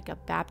there's like a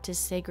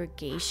Baptist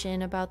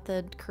segregation about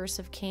the curse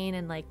of Cain,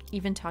 and like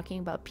even talking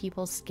about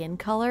people's skin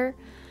color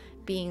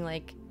being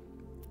like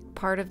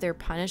part of their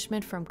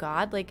punishment from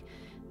God. Like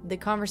the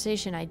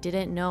conversation I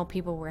didn't know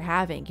people were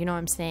having, you know what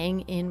I'm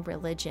saying, in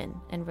religion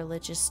and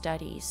religious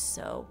studies.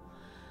 So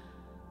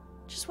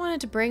just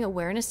wanted to bring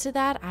awareness to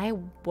that. I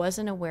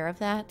wasn't aware of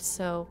that,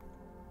 so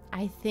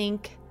I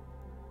think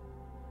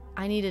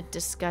I need to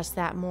discuss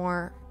that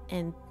more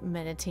and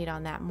meditate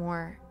on that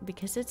more,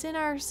 because it's in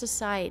our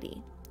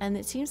society. And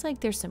it seems like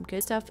there's some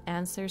good stuff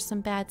and there's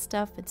some bad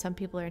stuff, and some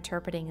people are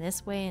interpreting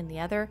this way and the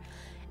other,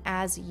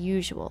 as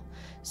usual.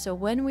 So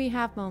when we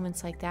have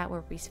moments like that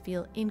where we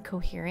feel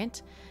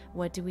incoherent,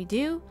 what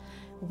do?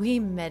 We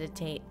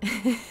meditate.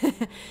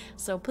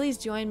 So please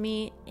join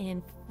me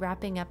in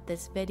wrapping up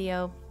this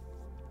video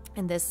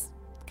and this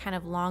kind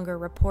of longer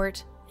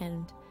report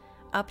and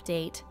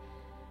update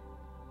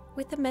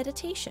with a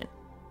meditation.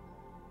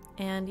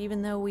 And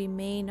even though we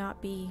may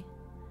not be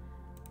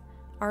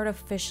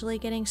artificially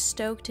getting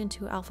stoked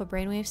into alpha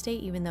brainwave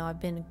state, even though I've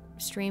been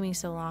streaming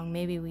so long,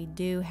 maybe we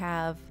do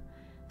have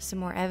some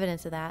more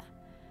evidence of that.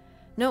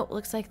 No,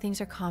 looks like things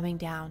are calming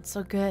down.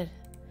 So good.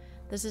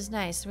 This is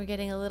nice. We're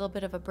getting a little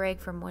bit of a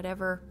break from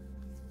whatever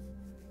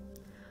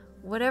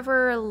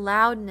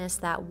loudness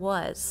that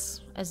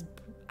was. As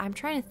I'm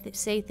trying to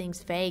say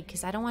things vague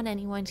because I don't want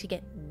anyone to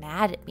get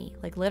mad at me.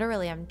 Like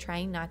literally, I'm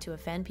trying not to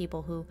offend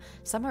people who,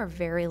 some are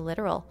very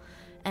literal.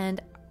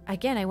 And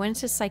again, I went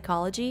into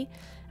psychology.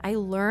 I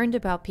learned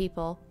about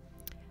people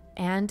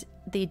and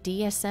the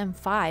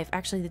DSM-5,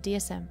 actually the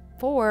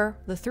DSM-4,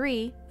 the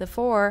 3, the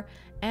 4,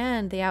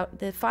 and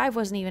the 5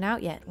 wasn't even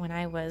out yet when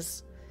I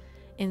was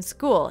in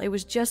school. It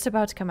was just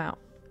about to come out,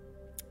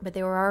 but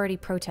they were already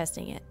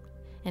protesting it.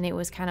 And it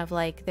was kind of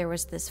like there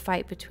was this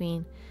fight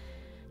between,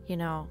 you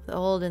know, the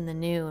old and the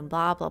new and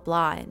blah, blah,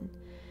 blah, and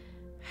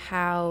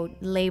how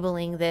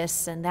labeling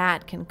this and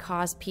that can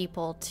cause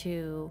people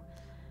to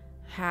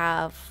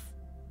have,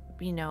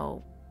 you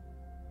know,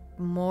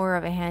 more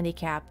of a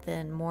handicap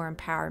than more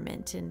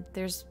empowerment. And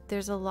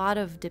there's a lot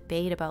of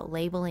debate about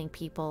labeling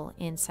people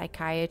in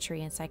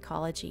psychiatry and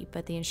psychology,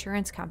 but the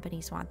insurance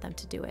companies want them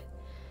to do it,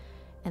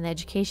 and the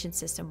education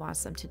system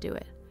wants them to do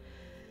it,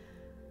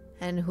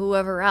 and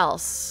whoever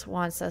else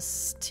wants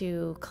us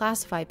to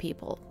classify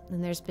people.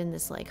 And there's been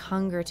this like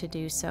hunger to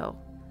do so.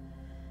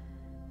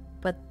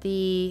 But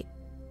the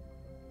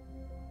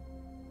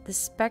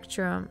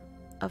spectrum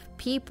of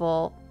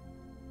people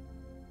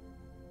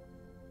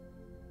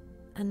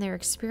and their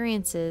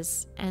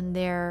experiences and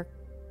their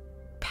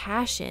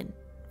passion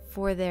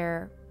for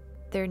their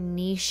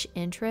niche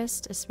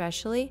interest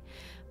especially,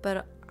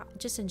 but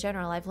just in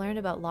general, I've learned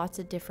about lots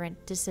of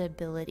different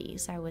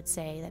disabilities, I would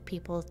say, that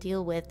people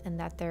deal with, and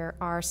that there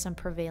are some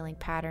prevailing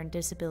pattern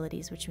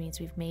disabilities, which means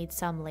we've made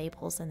some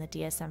labels, and the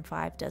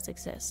DSM-5 does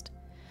exist,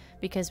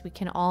 because we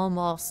can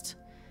almost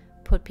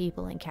put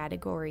people in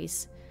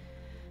categories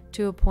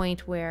to a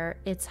point where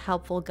it's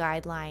helpful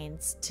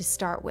guidelines to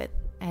start with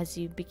as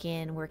you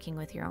begin working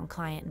with your own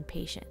client and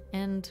patient.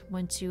 And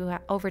once you,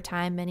 over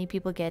time, many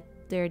people get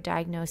their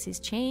diagnoses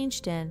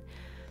changed and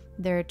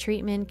their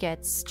treatment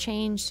gets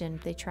changed and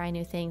they try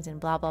new things and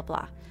blah, blah,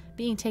 blah.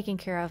 Being taken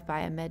care of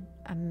by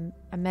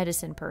a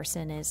medicine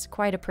person is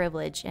quite a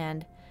privilege,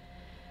 and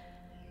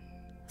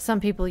some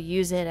people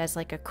use it as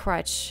like a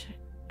crutch,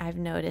 I've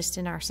noticed,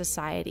 in our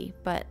society.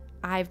 But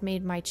I've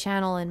made my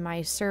channel and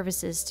my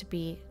services to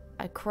be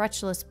a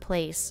crutchless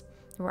place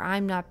where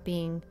I'm not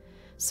being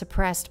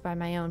suppressed by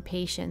my own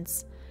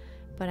patients,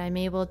 but I'm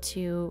able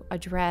to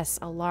address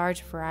a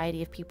large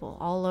variety of people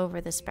all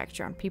over the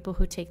spectrum. People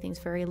who take things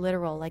very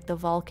literal, like the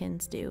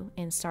Vulcans do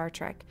in Star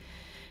Trek,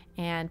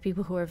 and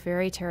people who are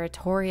very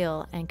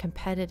territorial and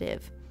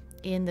competitive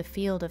in the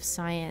field of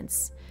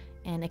science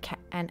and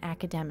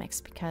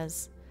academics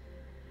because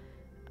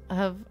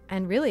of,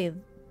 and really,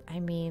 I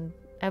mean,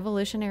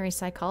 evolutionary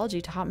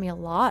psychology taught me a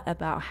lot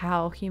about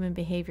how human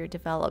behavior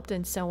developed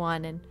and so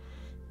on, and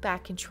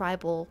back in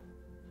tribal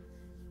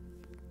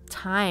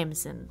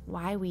times and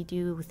why we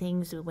do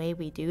things the way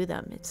we do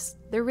them.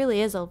 There really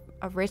is a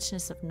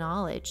richness of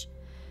knowledge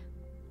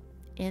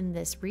in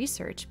this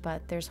research,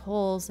 but there's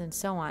holes and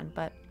so on.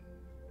 But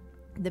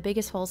the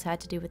biggest holes had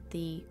to do with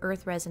the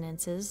earth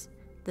resonances,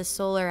 the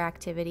solar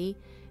activity,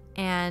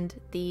 and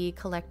the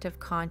collective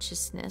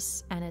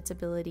consciousness and its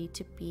ability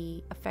to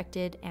be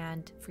affected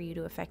and for you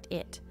to affect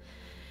it.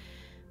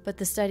 But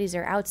the studies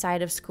are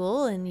outside of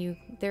school, and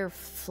they're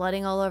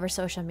flooding all over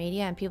social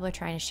media, and people are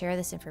trying to share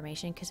this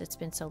information because it's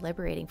been so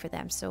liberating for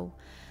them. So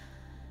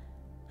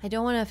I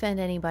don't want to offend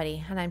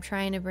anybody, and I'm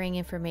trying to bring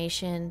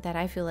information that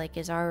I feel like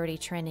is already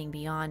trending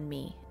beyond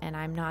me, and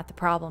I'm not the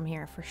problem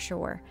here for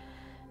sure.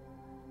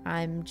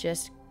 I'm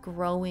just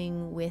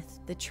growing with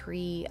the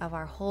tree of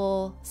our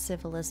whole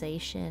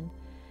civilization,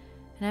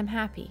 and I'm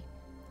happy,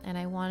 and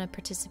I want to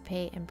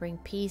participate and bring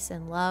peace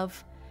and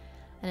love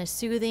and a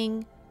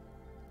soothing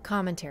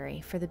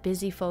commentary for the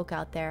busy folk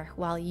out there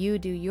while you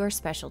do your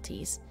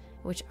specialties,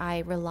 which I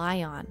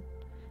rely on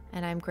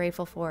and I'm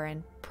grateful for,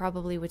 and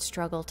probably would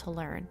struggle to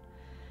learn,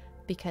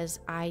 because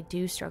I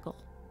do struggle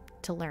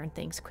to learn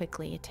things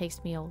quickly. It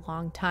takes me a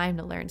long time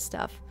to learn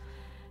stuff.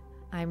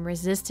 I'm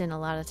resistant a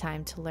lot of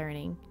time to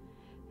learning,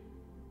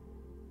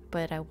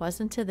 but I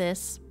wasn't to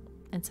this,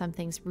 and some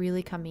things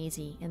really come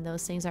easy, and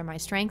those things are my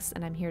strengths,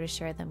 and I'm here to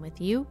share them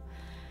with you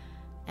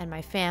and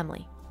my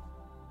family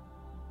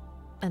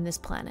and this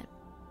planet.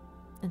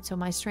 And so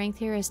my strength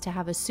here is to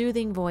have a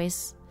soothing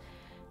voice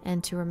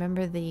and to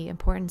remember the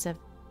importance of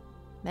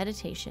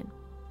meditation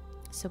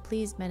So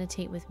please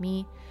meditate with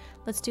me.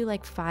 Let's do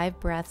like 5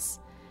 breaths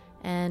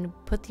and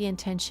put the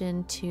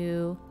intention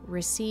to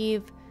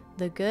receive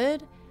the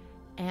good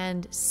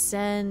and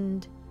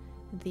send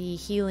the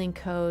healing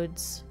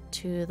codes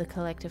to the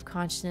collective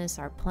consciousness,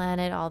 our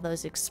planet, all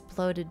those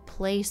exploded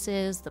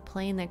places, the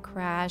plane that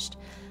crashed,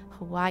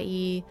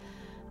 Hawaii,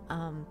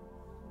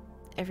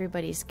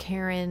 everybody's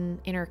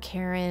inner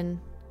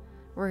Karen.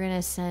 We're going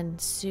to send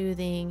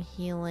soothing,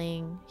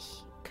 healing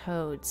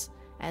codes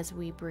as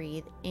we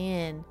breathe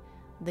in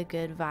the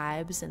good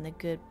vibes and the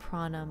good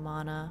prana,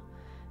 mana,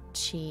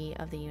 chi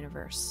of the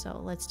universe.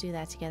 So let's do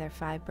that together.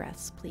 5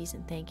 breaths, please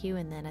and thank you.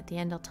 And then at the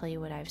end, I'll tell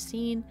you what I've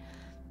seen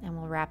and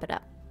we'll wrap it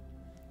up.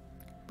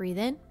 Breathe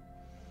in.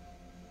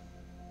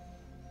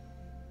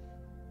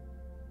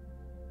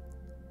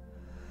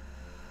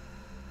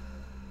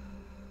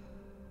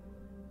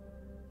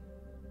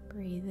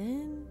 Breathe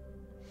in.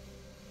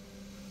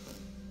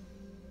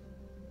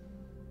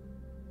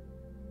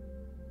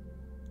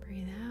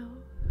 Breathe out.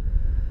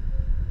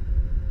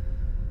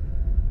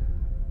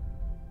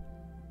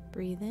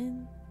 Breathe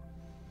in.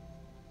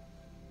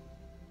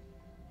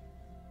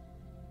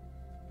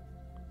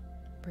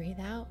 Breathe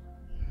out.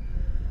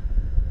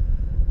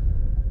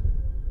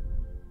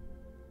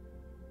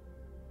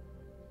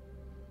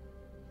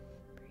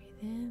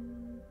 Breathe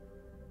in.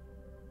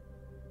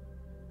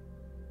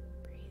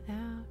 Breathe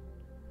out.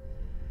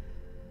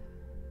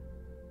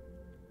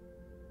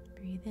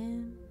 Breathe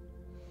in.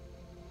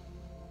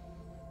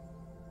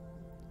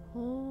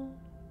 Hold.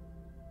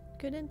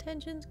 Good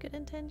intentions, good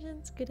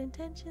intentions, good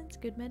intentions,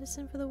 good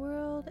medicine for the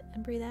world.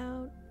 And breathe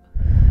out.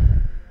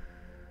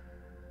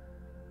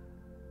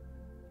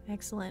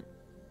 Excellent.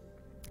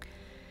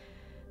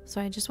 So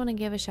I just want to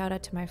give a shout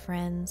out to my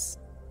friends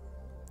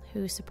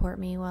who support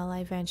me while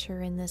I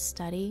venture in this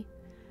study.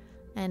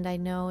 And I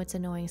know it's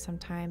annoying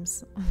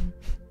sometimes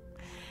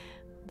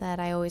that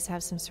I always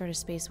have some sort of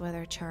space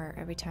weather chart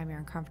every time you're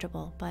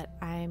uncomfortable, but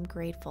I'm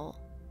grateful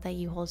that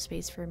you hold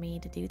space for me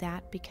to do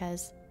that,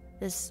 because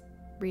this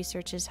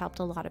research has helped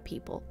a lot of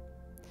people,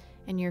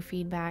 and your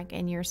feedback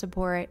and your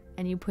support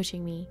and you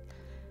pushing me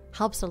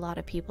helps a lot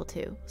of people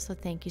too. So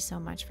thank you so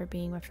much for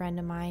being a friend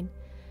of mine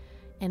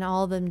in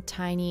all the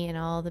tiny and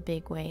all the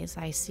big ways.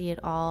 I see it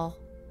all.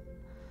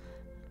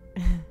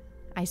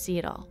 I see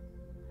it all.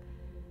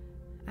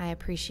 I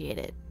appreciate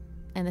it.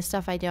 And the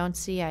stuff I don't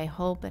see, I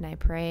hope and I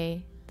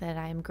pray that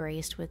I'm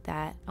graced with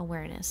that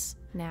awareness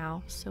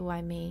now, so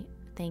I may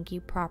thank you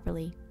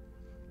properly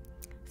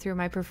through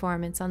my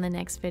performance on the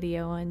next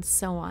video and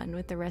so on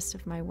with the rest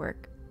of my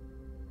work.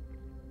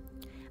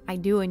 I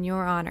do in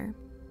your honor.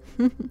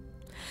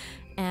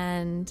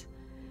 And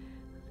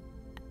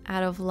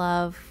out of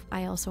love,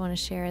 I also want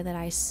to share that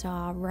I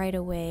saw right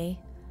away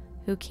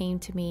who came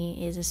to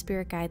me is a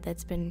spirit guide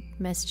that's been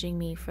messaging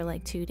me for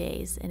like 2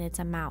 days, and it's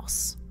a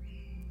mouse.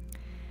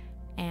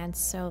 And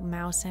so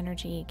mouse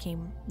energy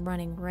came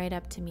running right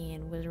up to me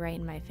and was right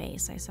in my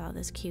face. I saw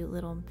this cute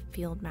little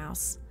field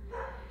mouse.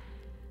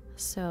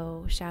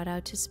 So shout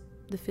out to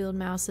the field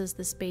mouses,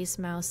 the space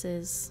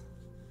mouses.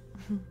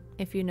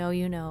 If you know,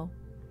 you know.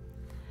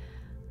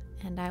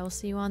 And I will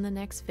see you on the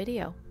next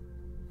video.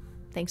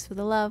 Thanks for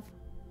the love.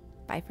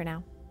 Bye for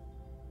now.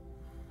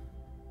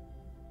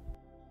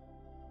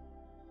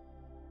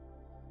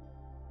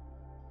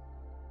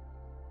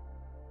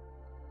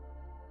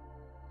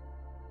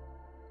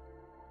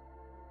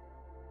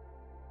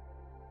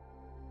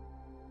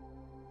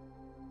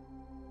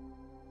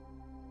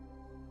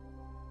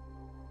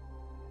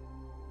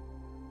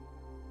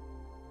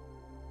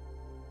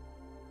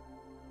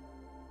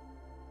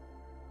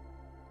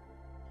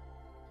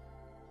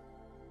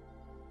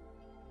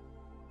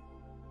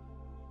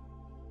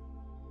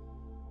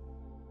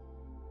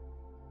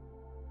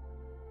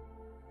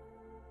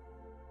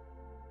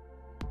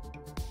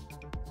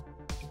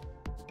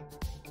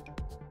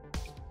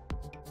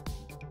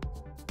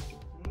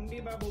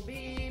 Beep,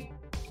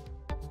 beep.